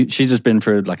 She's just been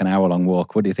for like an hour-long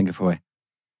walk. What do you think of Hue?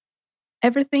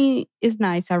 Everything is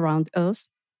nice around us.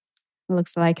 It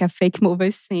looks like a fake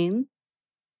movie scene.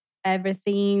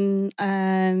 Everything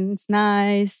is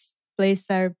nice. Places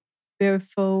are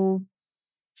beautiful.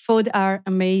 Food are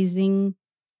amazing.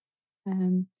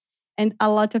 And a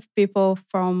lot of people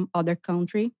from other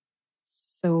country.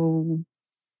 So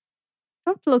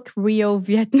don't look real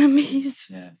Vietnamese.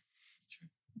 Yeah, that's true.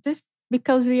 Just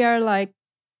because we are like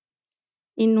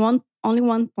in only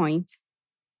one point.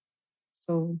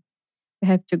 So we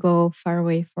have to go far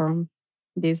away from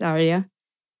this area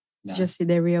to just see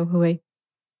the real Hue.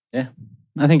 Yeah,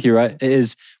 I think you're right. It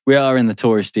is. We are in the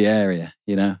touristy area,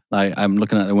 you know. Like I'm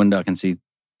looking out the window, I can see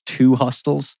 2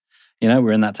 hostels. You know,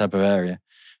 we're in that type of area.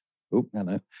 Oh,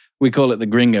 hello. We call it the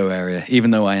gringo area,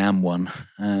 even though I am one.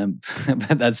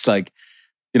 But that's like,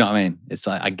 you know what I mean? It's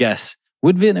like, I guess,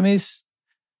 would Vietnamese,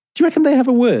 do you reckon they have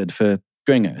a word for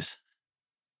gringos?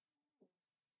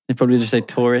 They probably just say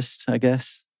tourist, I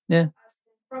guess. Yeah.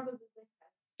 Probably.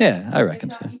 Yeah, I reckon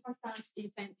It's so. important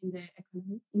event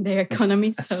in the economy.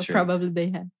 That's So true. probably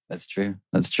they have. That's true.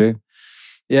 That's true.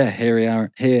 Yeah, here we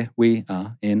are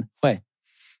in Hue.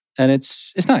 And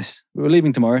it's nice. We're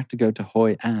leaving tomorrow to go to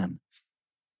Hoi An.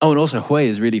 Oh, and also Hue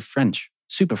is really French,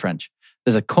 super French.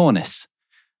 There's a cornice.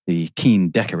 The keen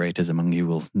decorators among you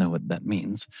will know what that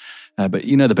means. But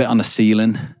you know the bit on the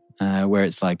ceiling where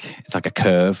it's like a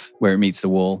curve where it meets the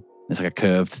wall. It's like a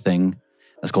curved thing.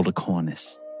 That's called a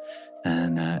cornice.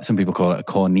 And some people call it a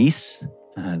cornice.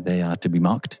 They are to be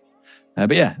mocked.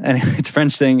 But yeah, anyway, it's a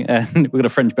French thing, and we've got a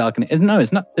French balcony. No,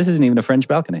 it's not. This isn't even a French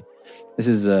balcony. This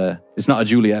is it's not a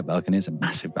Juliet balcony. It's a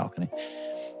massive balcony.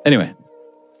 Anyway,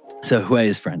 so Hue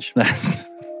is French. That's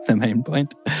the main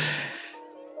point.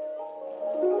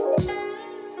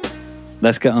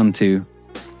 Let's get on to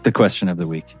the question of the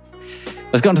week.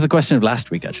 Let's get on to the question of last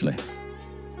week, actually.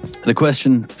 The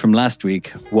question from last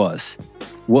week was,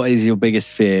 what is your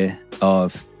biggest fear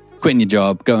of quitting your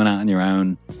job, going out on your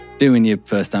own, doing your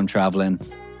first time traveling,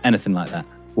 anything like that?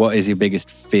 what is your biggest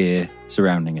fear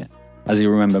surrounding it? As you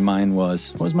remember, mine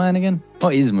was, what was mine again?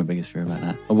 What is my biggest fear about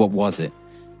that? Or what was it?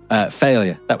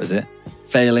 Failure, that was it.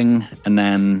 Failing and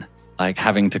then like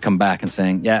having to come back and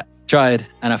saying, yeah, tried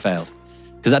and I failed.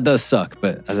 Because that does suck,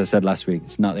 but as I said last week,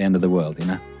 it's not the end of the world, you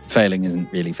know? Failing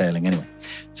isn't really failing anyway.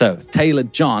 So Taylor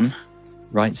John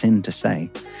writes in to say,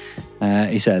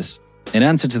 he says, in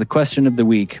answer to the question of the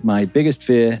week, my biggest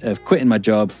fear of quitting my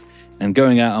job and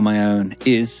going out on my own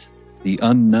is the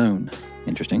unknown.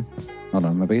 Interesting. Hold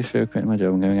on, my biggest fear of quitting my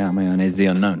job and going out on my own is the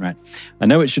unknown, right? I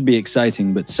know it should be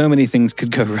exciting, but so many things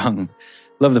could go wrong.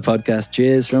 Love the podcast.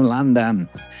 Cheers from London.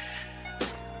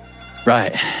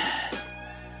 Right.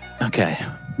 Okay.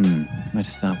 Where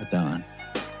to start with that one?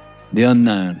 The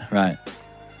unknown, right.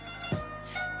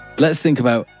 Let's think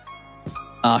about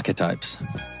archetypes.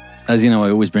 As you know, I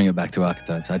always bring it back to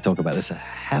archetypes. I talk about this a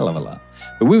hell of a lot.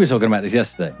 But we were talking about this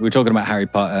yesterday. We were talking about Harry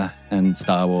Potter and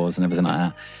Star Wars and everything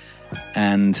like that.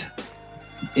 And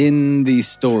in these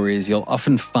stories, you'll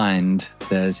often find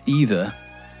there's either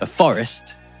a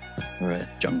forest or a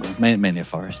jungle, mainly a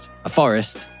forest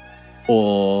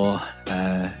or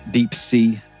deep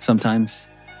sea sometimes.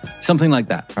 Something like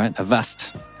that, right? A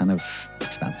vast kind of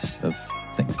expanse of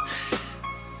things.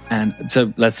 And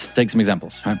so let's take some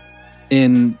examples, right?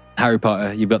 In Harry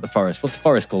Potter, you've got the forest. What's the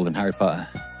forest called in Harry Potter?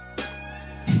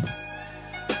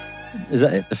 Is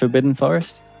that it? The Forbidden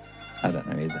Forest? I don't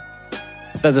know either.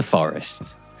 There's a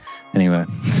forest. Anyway.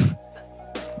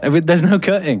 There's no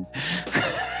cutting.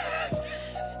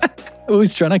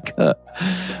 Who's trying to cut?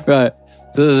 Right.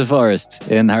 So there's a forest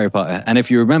in Harry Potter. And if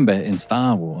you remember in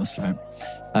Star Wars, right?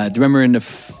 Do you remember in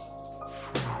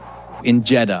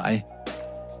Jedi,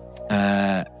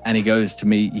 and he goes to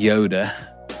meet Yoda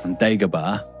on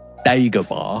Dagobah,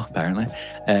 apparently.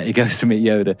 He goes to meet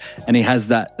Yoda, and he has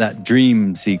that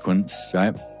dream sequence,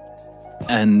 right?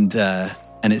 And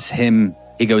it's him.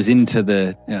 He goes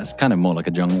into it's kind of more like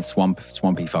a jungle,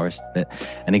 swampy forest bit,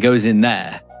 and he goes in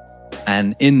there,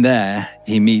 and in there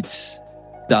he meets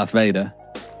Darth Vader,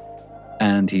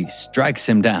 and he strikes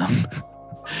him down.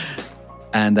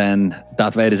 And then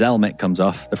Darth Vader's helmet comes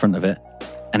off the front of it,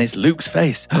 and it's Luke's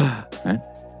face. Right?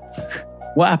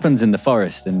 What happens in the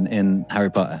forest in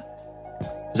Harry Potter?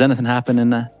 Does anything happen in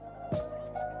there?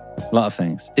 A lot of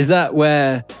things. Is that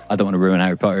where, I don't want to ruin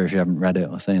Harry Potter if you haven't read it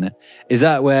or seen it, is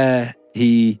that where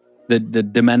the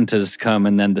Dementors come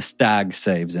and then the stag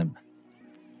saves him?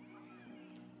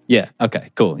 Yeah,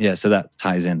 okay, cool. Yeah, so that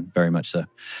ties in very much so.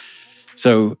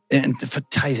 So it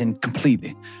ties in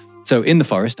completely. So in the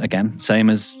forest, again, same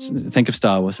as, think of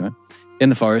Star Wars, right? In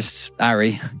the forest,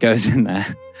 Harry goes in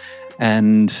there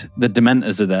and the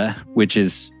Dementors are there, which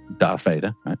is Darth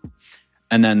Vader, right?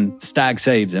 And then the stag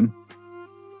saves him.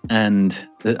 And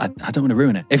I don't want to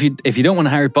ruin it. If you don't want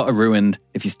Harry Potter ruined,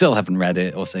 if you still haven't read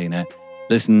it or seen it,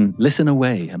 listen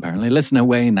away, apparently. Listen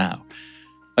away now.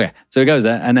 Okay, so he goes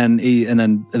there, and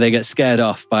then they get scared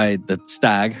off by the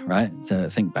stag, right? So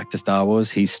think back to Star Wars.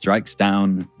 He strikes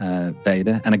down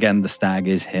Vader, and again, the stag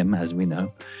is him, as we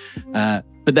know.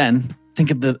 But then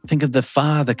think of the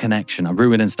father connection. I'm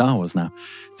ruining Star Wars now.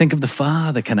 Think of the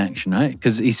father connection, right?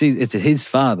 Because he sees it's his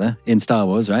father in Star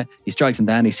Wars, right? He strikes him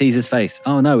down. He sees his face.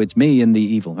 Oh no, it's me and the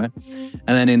evil, right?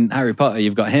 And then in Harry Potter,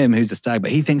 you've got him who's the stag,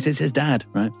 but he thinks it's his dad,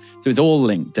 right? So it's all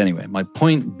linked anyway. My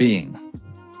point being,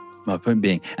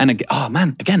 and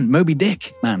again, Moby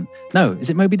Dick, man. No,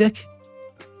 is it Moby Dick?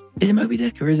 Is it Moby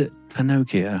Dick or is it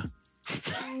Pinocchio?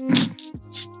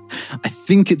 I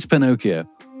think it's Pinocchio.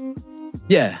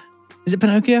 Yeah. Is it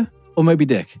Pinocchio or Moby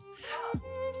Dick?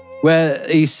 Where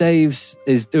he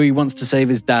wants to save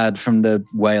his dad from the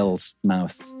whale's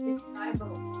mouth.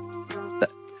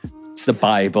 It's the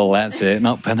Bible, that's it,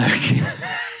 not Pinocchio.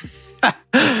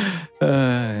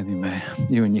 Anyway,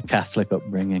 you and your Catholic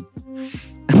upbringing.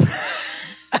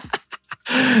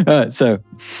 Alright, so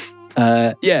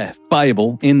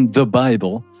Bible, in the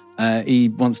Bible, he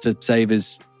wants to save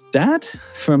his dad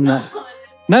from that.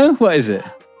 No? What is it?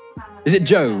 Is it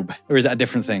Job or is that a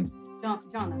different thing?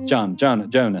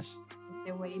 Jonas.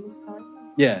 The whale story?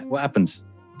 Yeah, what happens?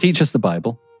 Teach us the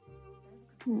Bible.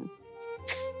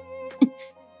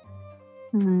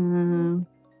 Remember?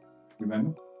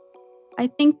 I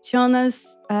think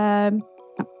Jonas, I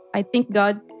think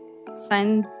God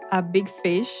sent a big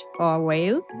fish or a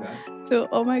whale to,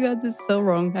 oh my God, this is so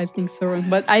wrong. I think so wrong.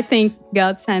 But I think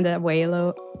God sent a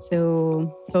whale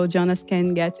so Jonas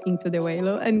can get into the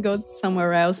whale and go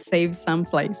somewhere else, save some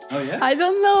place. Oh yeah? I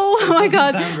don't know. Oh my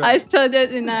God. Right. I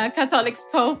studied in a Catholic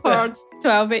school for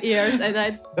 12 years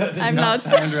and I'm not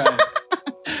sound right.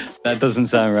 That doesn't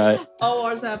sound right. Or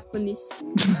was a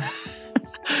punishment.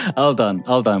 Hold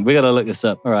on. We got to look this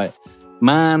up. All right.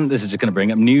 Man, this is just going to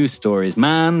bring up news stories.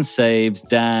 Man saves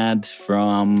dad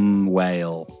from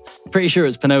whale. Pretty sure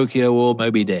it's Pinocchio or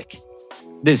Moby Dick.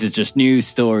 This is just news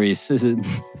stories. This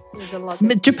is There's a lot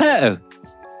of Geppetto.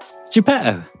 It's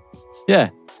Geppetto. Yeah,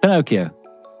 Pinocchio.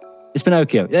 It's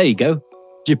Pinocchio. There you go.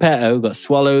 Geppetto got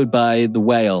swallowed by the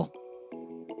whale.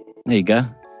 There you go.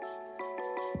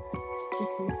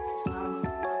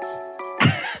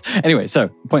 Anyway, so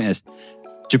the point is,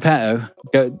 Geppetto,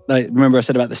 remember I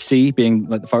said about the sea being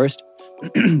like the forest?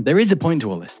 There is a point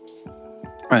to all this.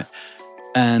 Right.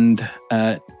 And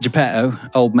Geppetto,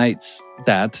 old mate's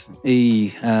dad,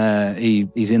 he's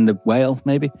in the whale,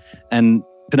 maybe. And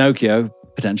Pinocchio,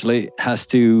 potentially, has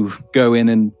to go in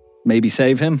and maybe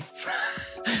save him.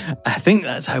 I think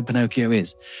that's how Pinocchio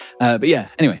is. But yeah,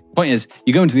 anyway, point is,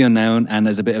 you go into the unknown and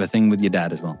there's a bit of a thing with your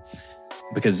dad as well.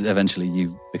 Because eventually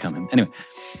you become him. Anyway,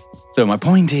 so my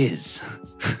point is,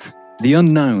 the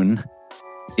unknown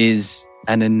is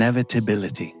an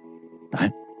inevitability,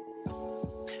 right?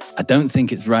 I don't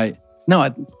think it's right. No,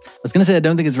 I was going to say I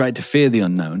don't think it's right to fear the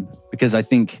unknown because I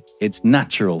think it's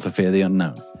natural to fear the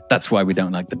unknown. That's why we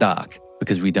don't like the dark,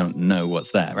 because we don't know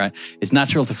what's there, right? It's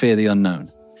natural to fear the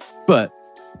unknown. But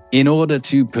in order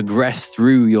to progress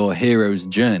through your hero's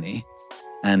journey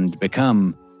and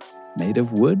become made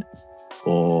of wood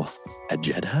or a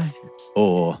Jedi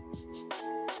or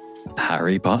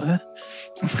Harry Potter,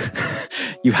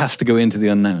 you have to go into the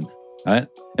unknown, right?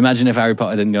 Imagine if Harry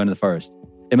Potter didn't go into the forest.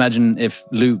 Imagine if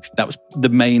Luke, that was the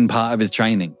main part of his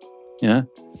training, you know?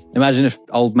 Imagine if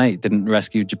old mate didn't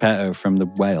rescue Geppetto from the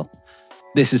whale.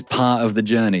 This is part of the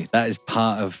journey. That is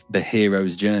part of the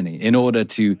hero's journey. In order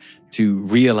to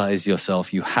realize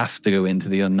yourself, you have to go into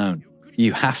the unknown.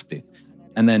 You have to.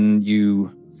 And then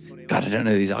God, I don't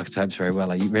know these archetypes very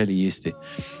well. I really used to.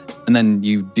 And then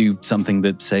you do something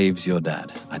that saves your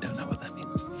dad. I don't know what that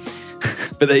means.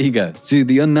 But there you go. So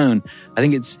the unknown, I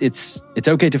think it's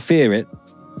okay to fear it,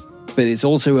 but it's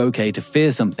also okay to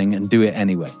fear something and do it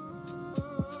anyway.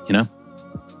 You know?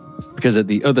 Because at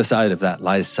the other side of that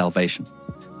lies salvation.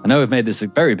 I know I've made this a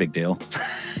very big deal,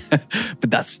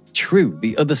 but that's true.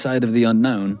 The other side of the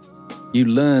unknown, you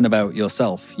learn about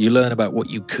yourself. You learn about what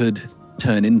you could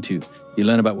turn into. You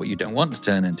learn about what you don't want to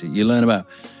turn into. You learn about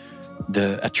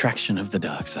the attraction of the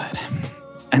dark side.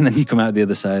 And then you come out the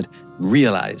other side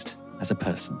realized as a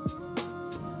person.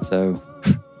 So,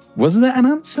 wasn't that an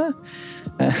answer?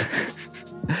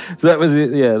 So that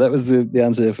was the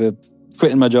answer for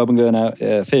quitting my job and going out.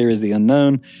 Fear is the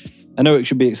unknown. I know it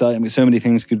should be exciting, but so many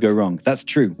things could go wrong. That's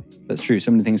true. That's true.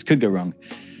 So many things could go wrong.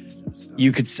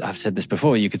 I've said this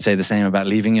before, you could say the same about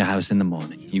leaving your house in the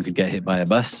morning. You could get hit by a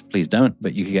bus. Please don't,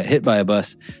 but you could get hit by a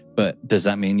bus. But does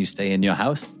that mean you stay in your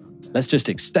house? Let's just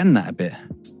extend that a bit.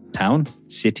 Town,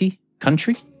 city,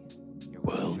 country,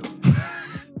 world.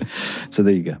 So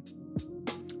there you go.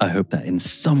 I hope that in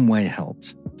some way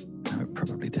helped. No, it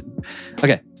probably didn't.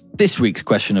 Okay, this week's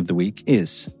question of the week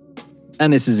is,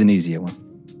 and this is an easier one.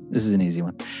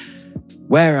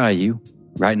 Where are you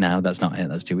right now? That's not it.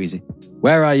 That's too easy.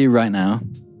 Where are you right now?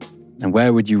 And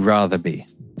where would you rather be?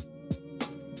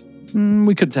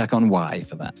 We could tack on why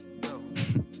for that.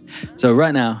 So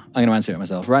right now, I'm going to answer it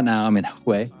myself. Right now, I'm in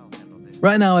Hue.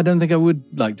 Right now, I don't think I would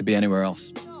like to be anywhere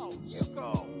else.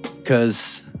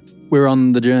 Because we're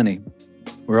on the journey.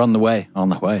 We're on the way. On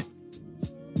the way.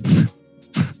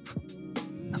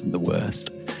 I'm the worst.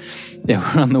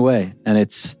 Yeah, we're on the way. And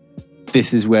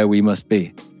this is where we must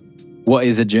be. What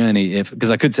is a journey because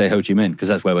I could say Ho Chi Minh because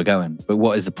that's where we're going. But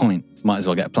what is the point? Might as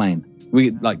well get a plane.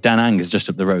 Da Nang is just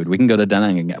up the road. We can go to Da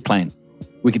Nang and get a plane.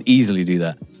 We could easily do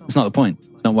that. That's not the point.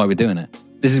 It's not why we're doing it.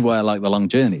 This is why I like the long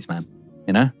journeys, man.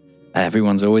 You know?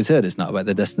 Everyone's always heard it's not about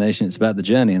the destination, it's about the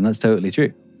journey, and that's totally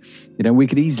true. You know, we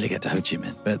could easily get to Ho Chi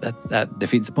Minh, but that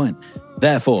defeats the point.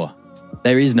 Therefore,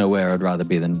 there is nowhere I'd rather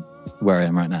be than where I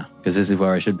am right now, because this is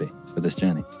where I should be for this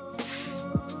journey.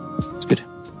 It's good.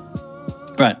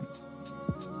 Right.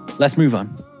 Let's move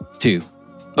on to,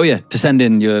 to send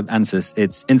in your answers,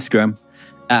 it's Instagram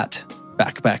at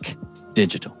Backpack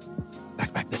Digital.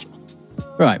 Backpack Digital.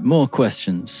 Right, more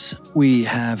questions. We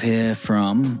have here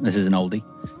from, this is an oldie,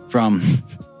 from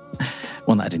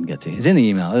one that I didn't get to. It's in the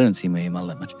email. I don't see my email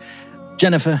that much.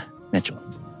 Jennifer Mitchell.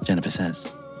 Jennifer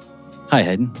says, "Hi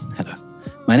Hayden. Hello.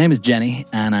 My name is Jenny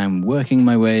and I'm working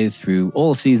my way through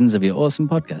all seasons of your awesome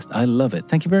podcast. I love it.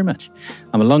 Thank you very much.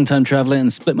 I'm a long-time traveler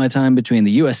and split my time between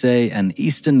the USA and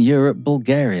Eastern Europe,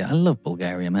 Bulgaria. I love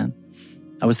Bulgaria, man.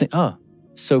 I was thinking,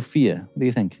 Sophia. What do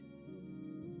you think?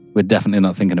 We're definitely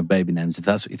not thinking of baby names if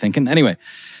that's what you're thinking. Anyway,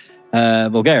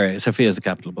 Bulgaria. Sofia is the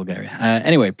capital of Bulgaria.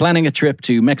 Anyway, planning a trip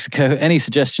to Mexico. Any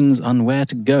suggestions on where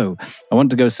to go? I want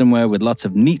to go somewhere with lots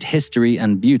of neat history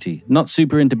and beauty. Not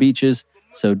super into beaches,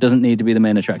 so doesn't need to be the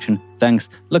main attraction. Thanks.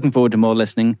 Looking forward to more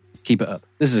listening. Keep it up.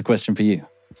 This is a question for you.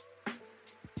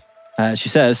 She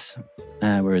says,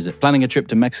 where is it? Planning a trip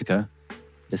to Mexico.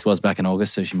 This was back in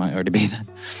August, so she might already be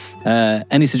there.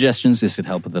 Any suggestions? This could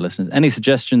help with the listeners. Any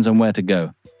suggestions on where to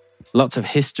go? Lots of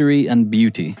history and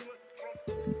beauty.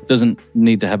 Doesn't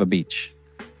need to have a beach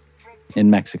in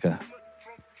Mexico.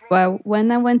 Well, when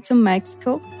I went to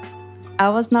Mexico, I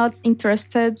was not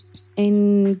interested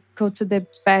in go to the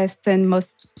best and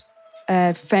most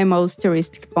famous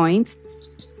touristic points.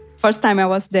 First time I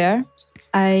was there,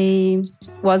 I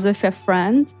was with a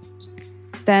friend.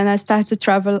 Then I started to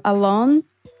travel alone.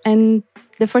 And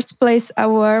the first place I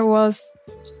were was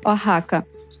Oaxaca.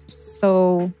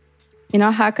 So in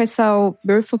Oaxaca, I saw a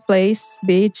beautiful place,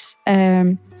 beach.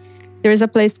 There is a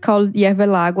place called Hierve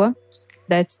el Agua.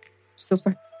 That's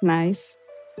super nice.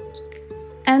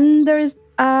 And there is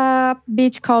a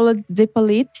beach called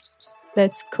Zipolit.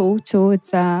 That's cool too.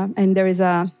 And there is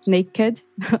a naked,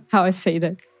 how I say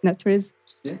that, naturist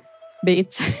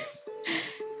beach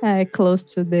close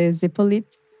to the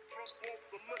Zipolit.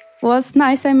 Was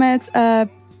nice. I met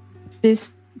these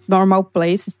normal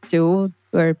places too,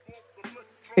 where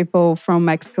people from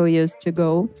Mexico used to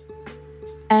go.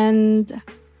 And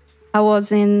I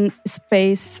was in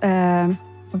space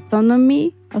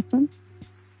autonomy. I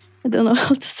don't know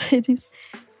how to say this,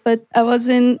 but I was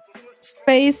in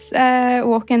space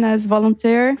working as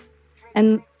volunteer,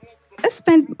 and I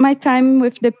spent my time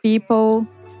with the people,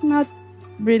 not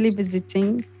really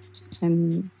visiting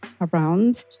and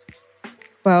around.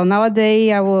 Well,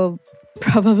 nowadays I will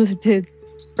probably did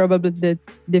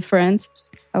different.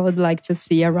 I would like to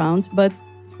see around, but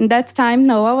in that time,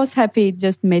 no, I was happy.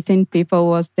 Just meeting people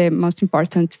was the most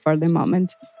important for the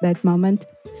moment. That moment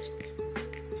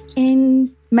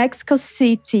in Mexico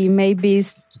City, maybe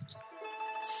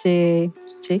she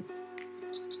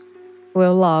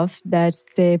will love that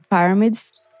the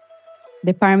pyramids.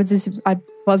 The pyramids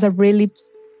was a really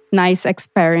nice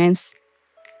experience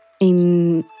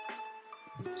in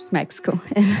Mexico.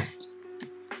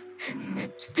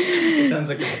 It sounds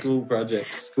like a school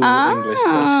project, English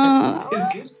project.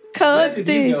 It's good. Cut Where did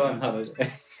this. you go on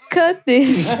holiday? Cut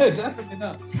this. No, definitely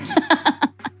not.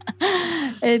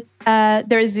 It's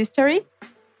there is history,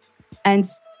 and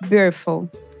it's beautiful.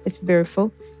 It's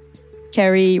beautiful.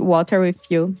 Carry water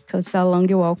with you because it's a long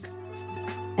walk,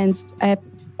 and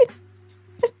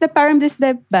the pyramid is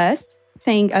the best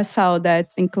thing I saw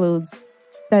that includes.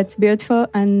 That's beautiful,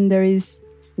 and there is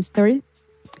history.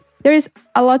 There is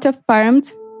a lot of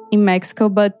pyramids in Mexico,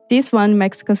 but this one,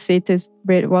 Mexico City,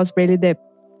 was really the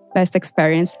best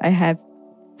experience I have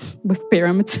with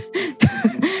pyramids.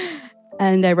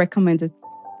 And I recommend it.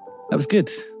 That was good.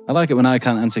 I like it when I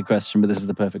can't answer a question, but this is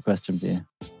the perfect question for you.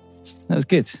 That was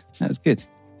good.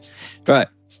 Right.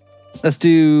 Let's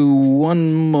do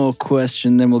one more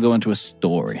question, then we'll go on to a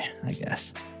story, I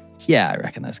guess. Yeah, I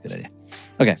reckon that's a good idea.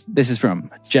 Okay, this is from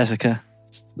Jessica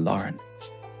Lauren.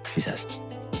 She says,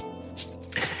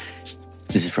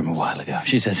 this is from a while ago.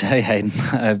 She says, hey, Hayden,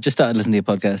 I've just started listening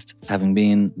to your podcast, having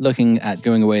been looking at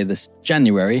going away this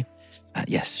January.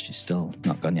 Yes, she's still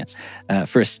not gone yet.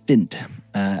 For a stint,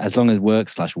 as long as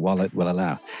work/wallet will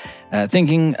allow.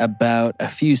 Thinking about a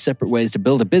few separate ways to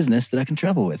build a business that I can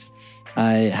travel with.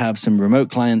 I have some remote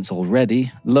clients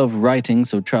already. Love writing,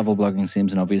 so travel blogging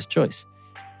seems an obvious choice.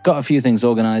 Got a few things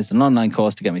organized, an online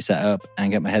course to get me set up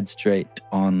and get my head straight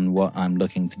on what I'm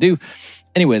looking to do.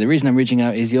 Anyway, the reason I'm reaching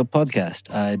out is your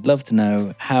podcast. I'd love to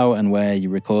know how and where you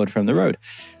record from the road.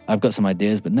 I've got some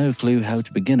ideas, but no clue how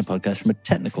to begin a podcast from a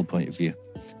technical point of view.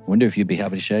 I wonder if you'd be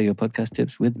happy to share your podcast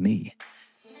tips with me.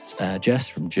 It's Jess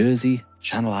from Jersey,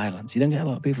 Channel Islands. You don't get a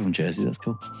lot of people from Jersey. That's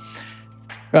cool.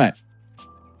 Right.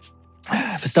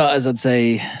 For starters, I'd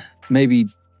say maybe...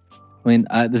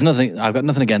 I've got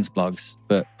nothing against blogs,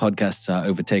 but podcasts are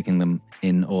overtaking them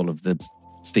in all of the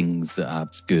things that are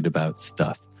good about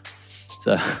stuff.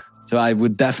 So I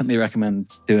would definitely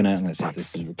recommend doing it. I'm going to see if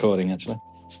this is recording, actually.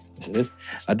 Yes, it is.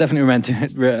 I'd definitely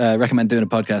recommend doing a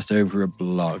podcast over a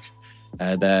blog.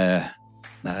 I don't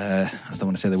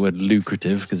want to say the word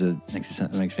lucrative because it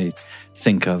makes me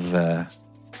think of,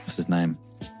 what's his name?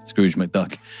 Scrooge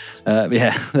McDuck. But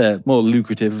yeah, they're more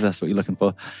lucrative, if that's what you're looking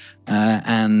for.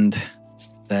 And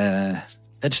they're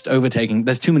just overtaking.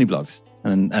 There's too many blogs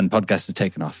and podcasts are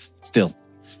taken off still.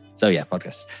 So yeah,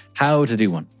 podcast. How to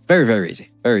do one. Very, very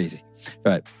easy. Very easy.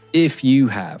 Right. If you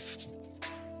have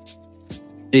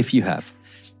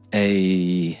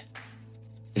an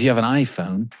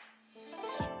iPhone,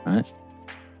 right?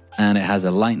 And it has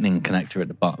a lightning connector at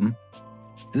the bottom.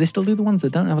 Do they still do the ones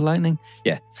that don't have a lightning?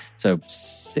 Yeah. So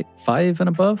 5 and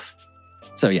above.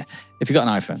 So yeah, if you've got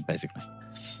an iPhone, basically,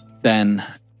 then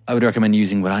I would recommend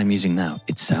using what I'm using now.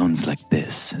 It sounds like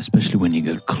this, especially when you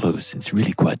go close. It's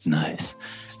really quite nice.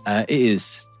 It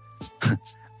is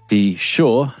the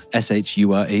Shure,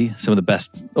 S-H-U-R-E, some of the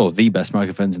best, or the best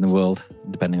microphones in the world,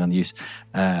 depending on the use,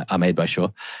 are made by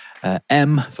Shure.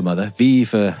 M for mother, V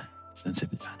for, don't say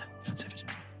vagina,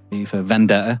 V for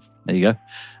vendetta, there you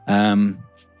go.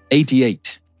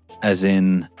 88, as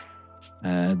in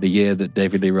the year that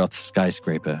David Lee Roth's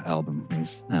Skyscraper album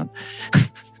was out.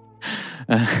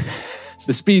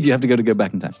 The speed you have to go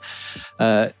back in time.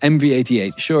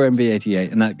 MV88, Shure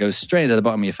MV88, and that goes straight to the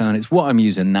bottom of your phone. It's what I'm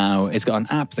using now. It's got an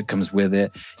app that comes with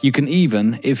it. You can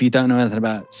even, if you don't know anything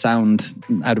about sound,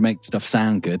 how to make stuff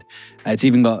sound good, it's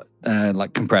even got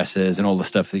like compressors and all the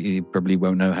stuff that you probably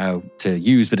won't know how to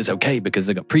use, but it's okay because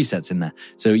they've got presets in there.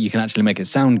 So you can actually make it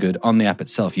sound good on the app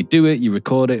itself. You do it, you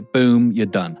record it, boom, you're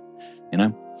done. You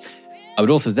know? I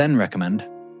would also then recommend,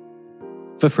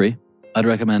 for free, I'd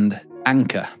recommend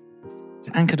Anchor. It's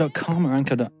anchor.com or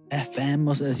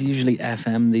anchor.fm. It's usually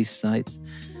FM, these sites.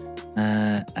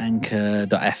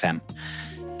 Anchor.fm.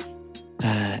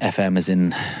 FM is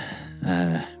in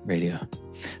radio.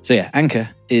 So yeah, Anchor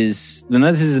is...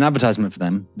 This is an advertisement for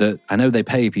them that I know they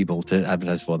pay people to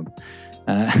advertise for them.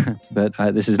 But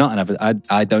this is not an advertisement.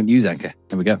 I don't use Anchor.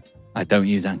 There we go. I don't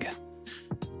use Anchor.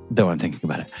 Though I'm thinking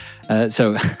about it.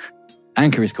 So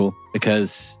Anchor is cool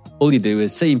because all you do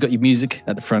is, say you've got your music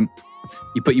at the front,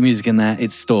 you put your music in there,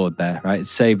 it's stored there, right?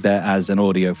 It's saved there as an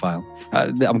audio file.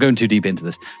 I'm going too deep into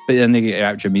this, but then you get your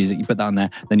outro music, you put that on there,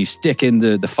 then you stick in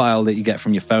the file that you get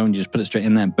from your phone, you just put it straight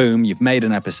in there, and boom, you've made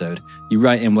an episode. You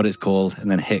write in what it's called, and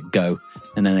then hit go,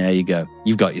 and then there you go.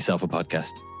 You've got yourself a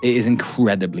podcast. It is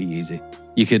incredibly easy.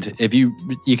 You could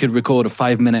record a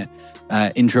 5-minute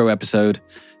intro episode,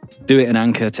 do it in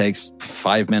Anchor, takes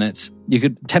 5 minutes.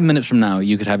 10 minutes from now,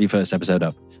 you could have your first episode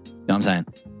up. You know what I'm saying?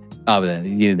 Oh, but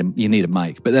you need a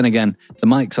mic. But then again, the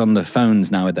mics on the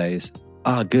phones nowadays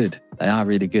are good. They are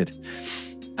really good.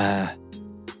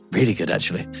 Really good,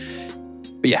 actually.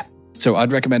 But yeah, so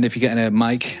I'd recommend if you're getting a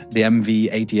mic, the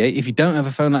MV88. If you don't have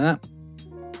a phone like that,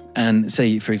 and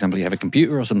say, for example, you have a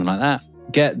computer or something like that,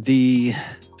 get the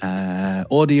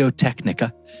Audio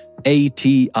Technica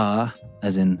ATR,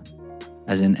 as in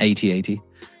AT80.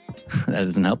 That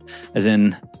doesn't help. As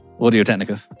in Audio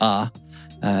Technica R.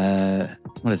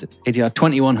 What is it? ATR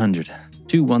 2100.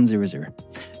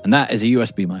 And that is a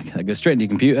USB mic that goes straight into your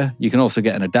computer. You can also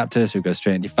get an adapter so it goes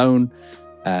straight into your phone.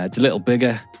 It's a little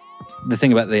bigger. The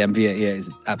thing about the MV88 is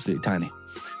it's absolutely tiny.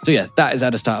 So yeah, that is how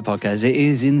to start a podcast. It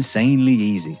is insanely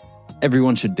easy.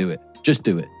 Everyone should do it. Just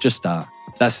do it. Just start.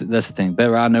 That's the thing.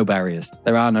 There are no barriers.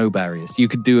 You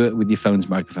could do it with your phone's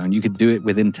microphone. You could do it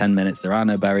within 10 minutes. There are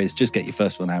no barriers. Just get your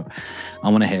first one out. I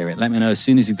want to hear it. Let me know as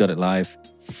soon as you've got it live.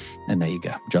 And there you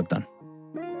go. Job done.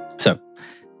 So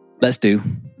let's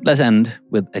end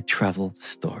with a travel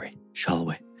story, shall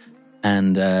we?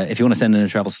 And if you want to send in a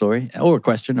travel story or a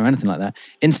question or anything like that,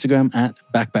 Instagram at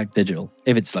backpackdigital.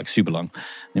 If it's like super long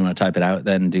and you want to type it out,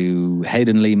 then do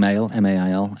Hayden Lee Mail,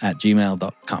 MAIL,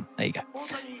 @gmail.com. There you go.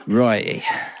 Righty.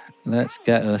 Let's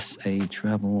get us a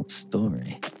travel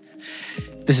story.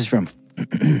 This is from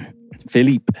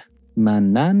Philippe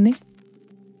Manani.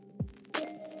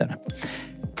 Don't know.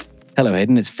 Hello,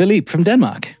 Hayden. It's Philippe from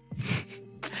Denmark.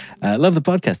 Love the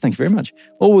podcast. Thank you very much.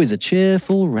 Always a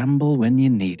cheerful ramble when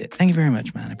you need it. Thank you very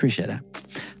much, man. I appreciate that.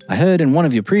 I heard in one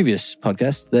of your previous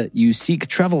podcasts that you seek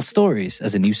travel stories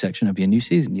as a new section of your new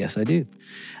season. Yes, I do.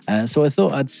 So I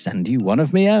thought I'd send you one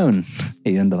of my own.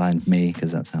 He underlined me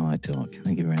because that's how I talk.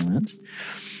 Thank you very much.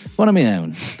 One of my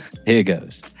own. Here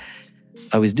goes.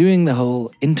 I was doing the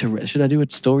whole Should I do a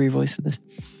story voice for this?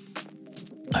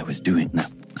 No,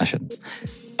 I shouldn't.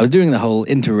 I was doing the whole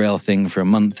Interrail thing for a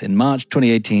month in March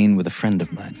 2018 with a friend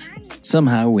of mine.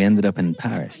 Somehow we ended up in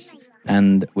Paris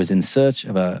and was in search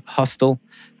of a hostel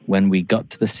when we got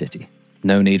to the city.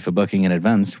 No need for booking in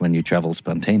advance when you travel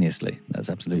spontaneously. That's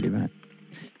absolutely right.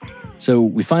 So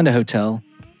we find a hotel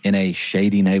in a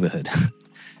shady neighborhood,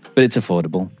 but it's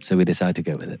affordable, so we decide to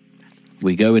go with it.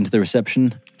 We go into the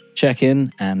reception, check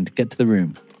in, and get to the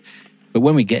room. But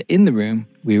when we get in the room,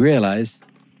 we realize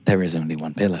there is only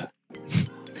one pillow.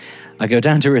 I go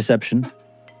down to reception.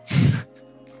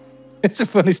 It's a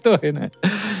funny story, isn't it?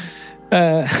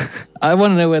 I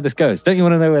want to know where this goes. Don't you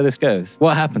want to know where this goes?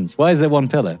 What happens? Why is there one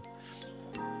pillow?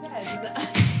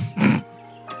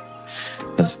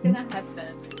 What's going to happen?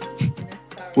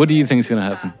 What do you think is going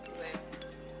to happen?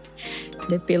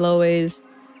 The pillow is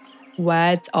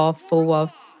wet or full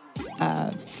of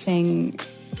thing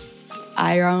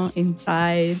iron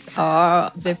inside,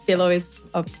 or the pillow is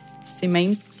of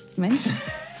cement.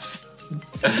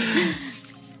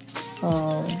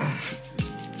 Oh,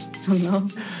 I don't know.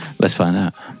 Let's find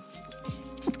out.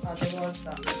 There was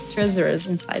treasures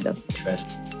inside of the treasure.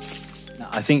 No,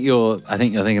 I think you're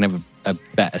thinking of a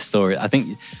better story. I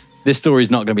think this story is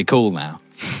not going to be cool now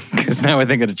because now we're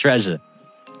thinking of treasure.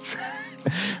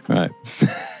 Right.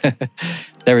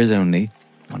 There is only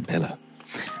one pillow.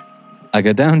 I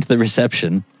go down to the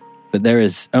reception, but there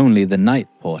is only the night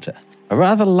porter, a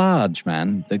rather large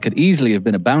man that could easily have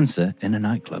been a bouncer in a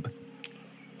nightclub.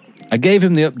 I gave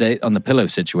him the update on the pillow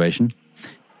situation,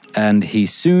 and he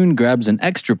soon grabs an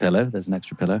extra pillow, there's an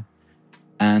extra pillow,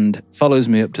 and follows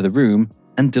me up to the room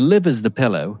and delivers the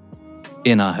pillow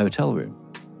in our hotel room.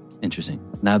 Interesting.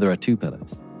 Now there are 2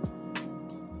 pillows.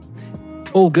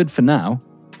 All good for now,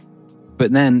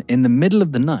 but then in the middle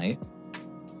of the night,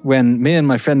 when me and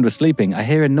my friend were sleeping, I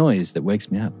hear a noise that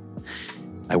wakes me up.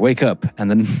 I wake up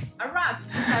and then... A rat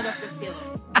inside of the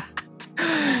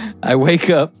pillow. I wake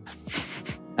up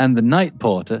and the night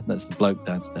porter, that's the bloke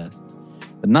downstairs,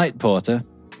 the night porter,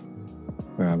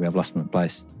 where are we? I've lost my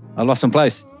place.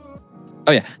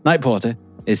 Oh yeah, night porter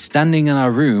is standing in our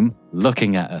room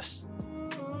looking at us.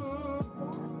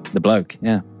 The bloke,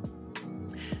 yeah.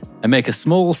 I make a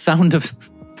small sound of...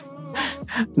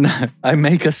 No, I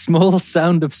make a small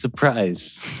sound of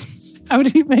surprise. How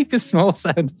do you make a small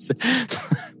sound of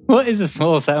What is a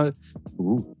small sound?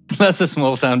 Ooh, that's a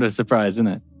small sound of surprise, isn't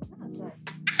it?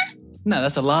 No,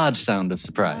 that's a large sound of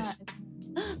surprise.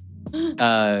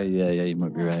 Yeah, you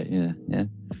might be right. Yeah.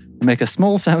 I make a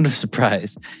small sound of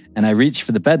surprise and I reach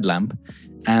for the bed lamp,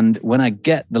 and when I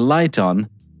get the light on,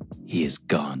 he is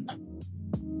gone.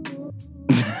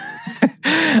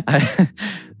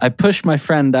 I push my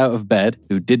friend out of bed,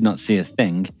 who did not see a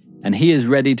thing, and he is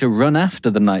ready to run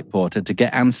after the night porter to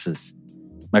get answers.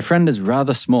 My friend is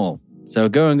rather small, so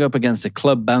going up against a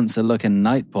club bouncer-looking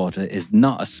night porter is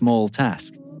not a small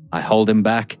task. I hold him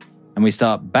back, and we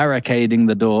start barricading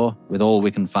the door with all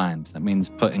we can find. That means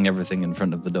putting everything in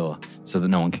front of the door so that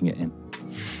no one can get in.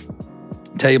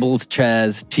 Tables,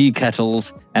 chairs, tea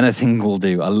kettles, anything will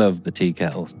do. I love the tea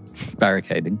kettle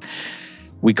barricading.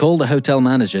 We call the hotel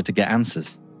manager to get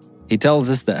answers. He tells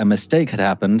us that a mistake had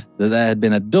happened, that there had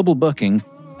been a double booking,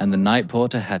 and the night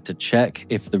porter had to check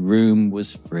if the room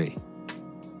was free.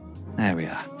 There we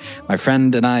are. My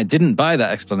friend and I didn't buy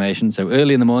that explanation, so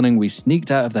early in the morning we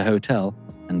sneaked out of the hotel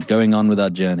and going on with our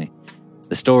journey.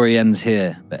 The story ends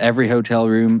here, but every hotel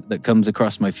room that comes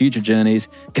across my future journeys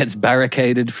gets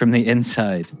barricaded from the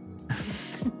inside.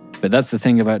 But that's the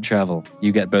thing about travel.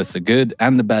 You get both the good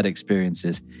and the bad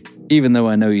experiences, even though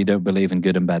I know you don't believe in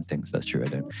good and bad things. That's true, I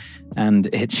don't. And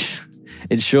it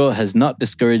sure has not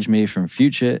discouraged me from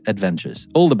future adventures.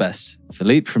 All the best.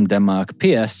 Philippe from Denmark.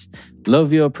 P.S.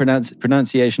 Love your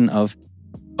pronunciation of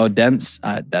Odense.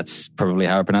 That's probably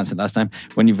how I pronounced it last time.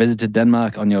 When you visited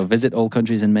Denmark on your Visit All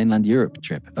Countries in Mainland Europe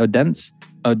trip. Odense?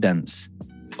 Odense.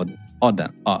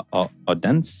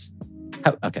 Odense?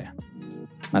 Okay.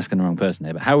 I'm asking the wrong person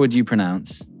here, but how would you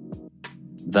pronounce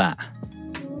that?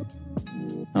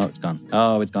 Oh, it's gone.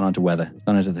 Oh, it's gone on to weather. It's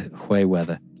gone into the Hui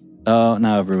weather. Oh,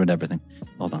 now I've ruined everything.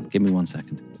 Hold on, give me 1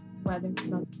 second.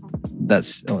 Weather.com.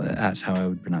 That's how I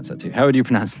would pronounce that too. How would you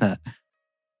pronounce that?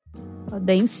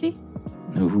 Odense.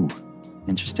 Ooh,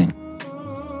 interesting.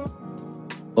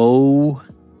 Odense.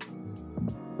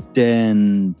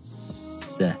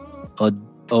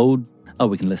 Oh,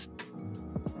 we can listen.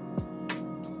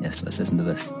 Yes, let's listen to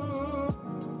this.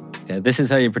 Okay, this is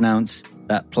how you pronounce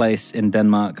that place in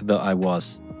Denmark that I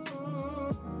was.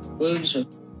 Odense.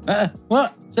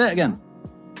 What? Say it again.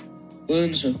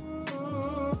 Odense.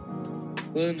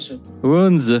 Odense.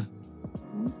 Odense.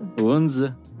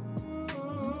 Odense.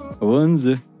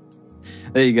 Odense.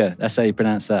 There you go. That's how you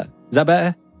pronounce that. Is that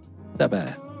better? Is that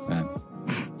better? Right.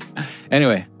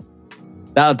 Anyway,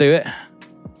 that'll do it.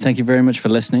 Thank you very much for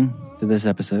listening to this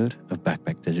episode of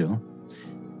Backpack Digital.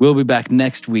 We'll be back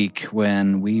next week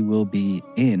when we will be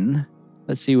in...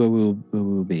 Let's see where we'll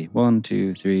be. 1,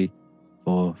 2, 3,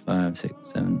 4, 5, 6,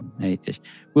 7, 8-ish.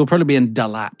 We'll probably be in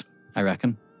Dalat, I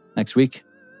reckon, next week,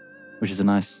 which is a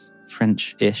nice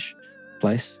French-ish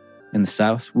place in the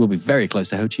south. We'll be very close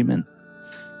to Ho Chi Minh.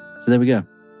 So there we go.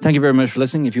 Thank you very much for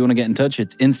listening. If you want to get in touch,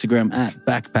 it's Instagram at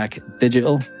Backpack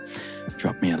Digital.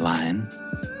 Drop me a line.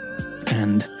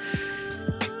 And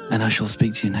I shall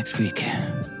speak to you next week.